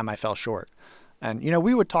anytime I fell short. And,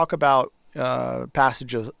 we would talk about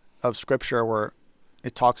passages of Scripture where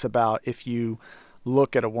it talks about if you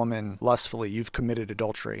look at a woman lustfully, you've committed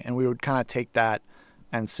adultery. And we would kind of take that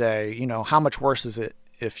and say, how much worse is it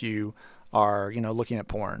if you are, looking at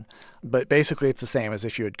porn? But basically it's the same as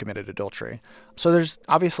if you had committed adultery. So there's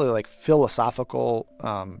obviously like philosophical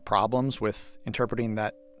problems with interpreting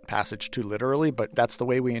that passage too literally, but that's the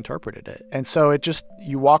way we interpreted it. And so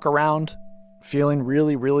you walk around feeling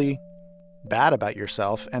really, really bad about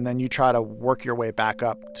yourself, and then you try to work your way back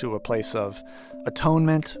up to a place of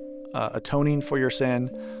atonement, atoning for your sin.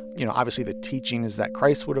 Obviously the teaching is that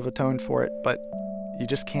Christ would have atoned for it, but you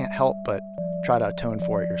just can't help but try to atone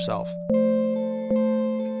for it yourself.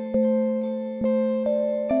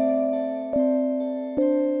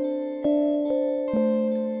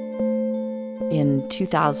 In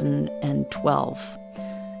 2012,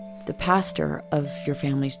 the pastor of your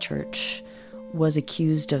family's church was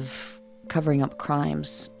accused of covering up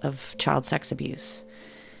crimes of child sex abuse.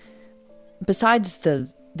 Besides the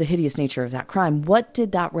hideous nature of that crime, what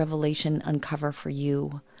did that revelation uncover for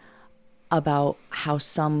you about how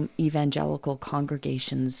some evangelical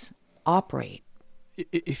congregations operate?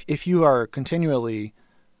 If you are continually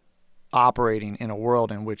operating in a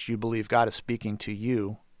world in which you believe God is speaking to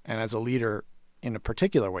you, and as a leader in a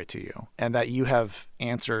particular way to you, and that you have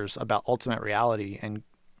answers about ultimate reality and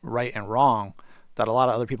right and wrong that a lot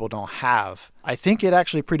of other people don't have, I think it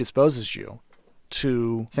actually predisposes you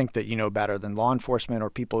to think that you know better than law enforcement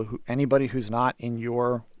or anybody who's not in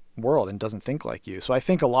your world and doesn't think like you. So I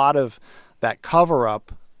think a lot of that cover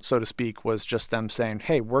up, so to speak, was just them saying,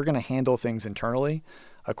 hey, we're going to handle things internally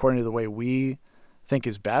according to the way we think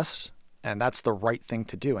is best, and that's the right thing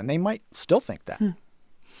to do. And they might still think that.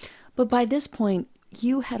 But by this point,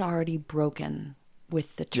 you had already broken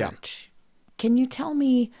with the church. Yeah. Can you tell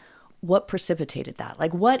me what precipitated that?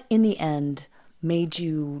 Like, what in the end made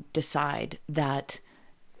you decide that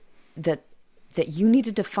you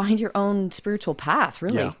needed to find your own spiritual path,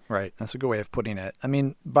 really? Yeah, right. That's a good way of putting it. I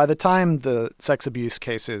mean, by the time the sex abuse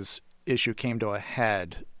cases issue came to a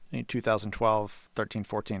head in 2012, 13,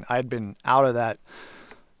 14, I had been out of that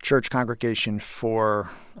church congregation for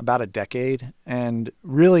about a decade. And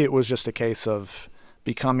really it was just a case of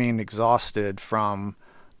becoming exhausted from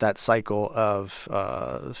that cycle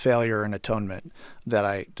of failure and atonement that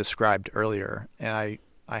I described earlier. And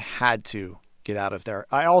I had to get out of there.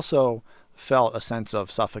 I also felt a sense of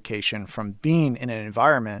suffocation from being in an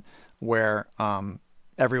environment where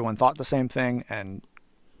everyone thought the same thing and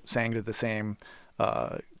sang to the same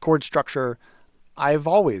chord structure. I've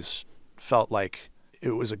always felt like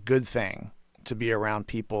it was a good thing to be around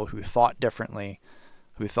people who thought differently,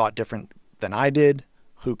 who thought different than I did,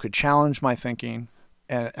 who could challenge my thinking.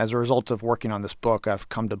 And as a result of working on this book, I've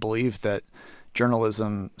come to believe that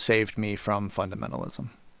journalism saved me from fundamentalism.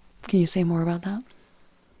 Can you say more about that?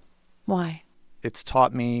 Why? It's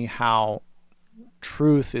taught me how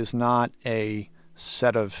truth is not a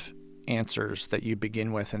set of answers that you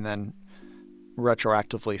begin with and then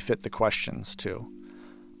retroactively fit the questions to.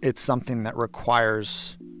 It's something that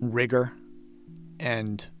requires rigor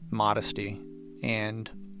and modesty and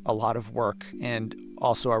a lot of work, and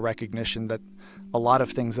also a recognition that a lot of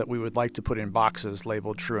things that we would like to put in boxes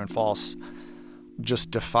labeled true and false just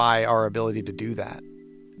defy our ability to do that.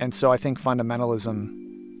 And so I think fundamentalism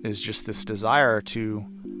is just this desire to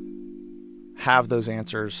have those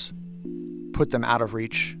answers, put them out of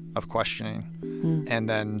reach of questioning, and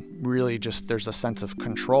then really just there's a sense of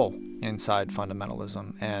control inside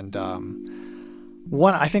fundamentalism. And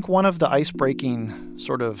I think one of the ice-breaking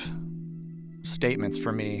sort of statements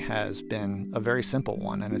for me has been a very simple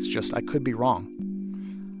one, and it's just, I could be wrong.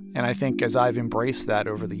 And I think as I've embraced that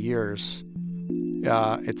over the years,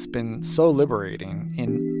 it's been so liberating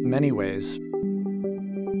in many ways.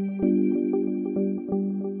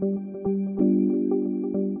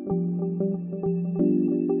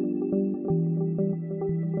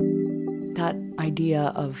 That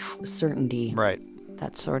idea of certainty, right,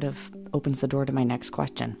 that sort of opens the door to my next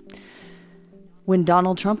question. When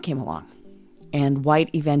Donald Trump came along and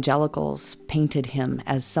white evangelicals painted him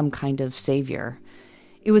as some kind of savior,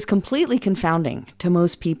 it was completely confounding to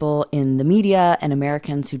most people in the media and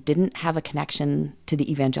Americans who didn't have a connection to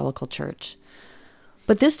the evangelical church.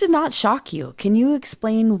 But this did not shock you. Can you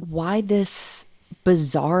explain why this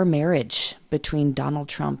bizarre marriage between Donald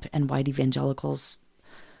Trump and white evangelicals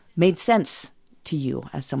made sense to you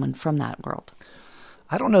as someone from that world?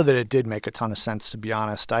 I don't know that it did make a ton of sense, to be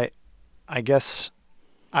honest. I guess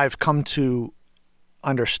I've come to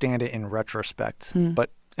understand it in retrospect,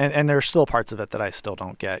 but and there's still parts of it that I still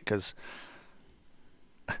don't get, because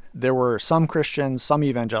there were some Christians, some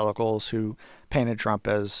evangelicals who painted Trump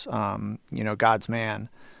as, God's man.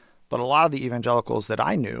 But a lot of the evangelicals that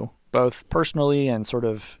I knew, both personally and sort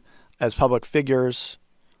of as public figures,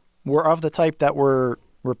 were of the type that were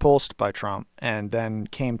repulsed by Trump and then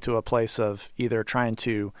came to a place of either trying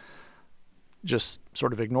to just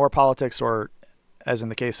sort of ignore politics or, as in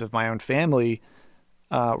the case of my own family,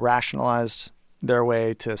 rationalized their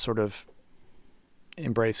way to sort of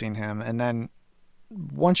embracing him. And then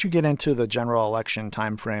once you get into the general election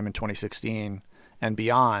timeframe in 2016 and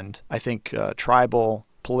beyond, I think tribal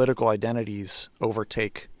political identities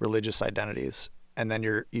overtake religious identities. And then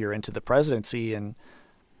you're into the presidency, and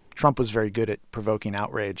Trump was very good at provoking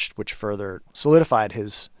outrage, which further solidified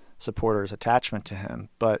his supporters' attachment to him.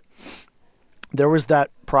 But there was that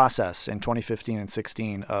process in 2015 and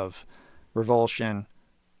 16 of revulsion,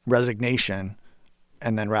 resignation,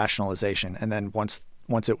 and then rationalization. And then once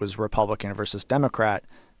it was Republican versus Democrat,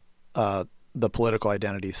 the political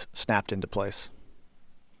identities snapped into place.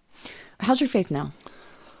 How's your faith now?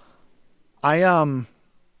 I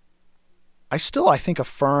still, I think,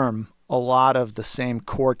 affirm a lot of the same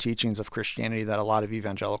core teachings of Christianity that a lot of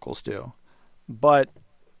evangelicals do. But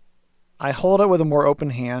I hold it with a more open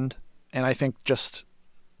hand, and I think just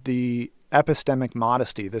the epistemic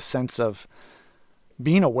modesty, this sense of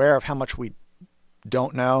being aware of how much we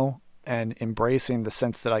don't know and embracing the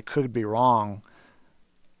sense that I could be wrong,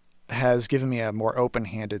 has given me a more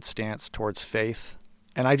open-handed stance towards faith.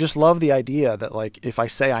 And I just love the idea that, like, if I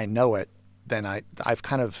say I know it, then I've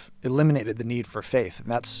kind of eliminated the need for faith.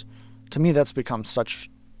 And that's, to me, that's become such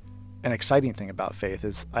an exciting thing about faith,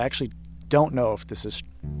 is I actually don't know if this is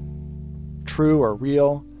true or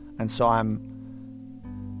real. And so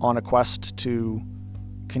I'm on a quest to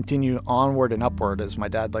continue onward and upward, as my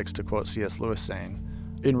dad likes to quote C.S. Lewis saying,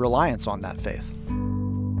 in reliance on that faith.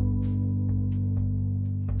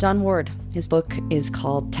 John Ward, his book is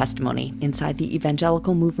called Testimony: Inside the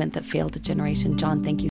Evangelical Movement That Failed a Generation. John, thank you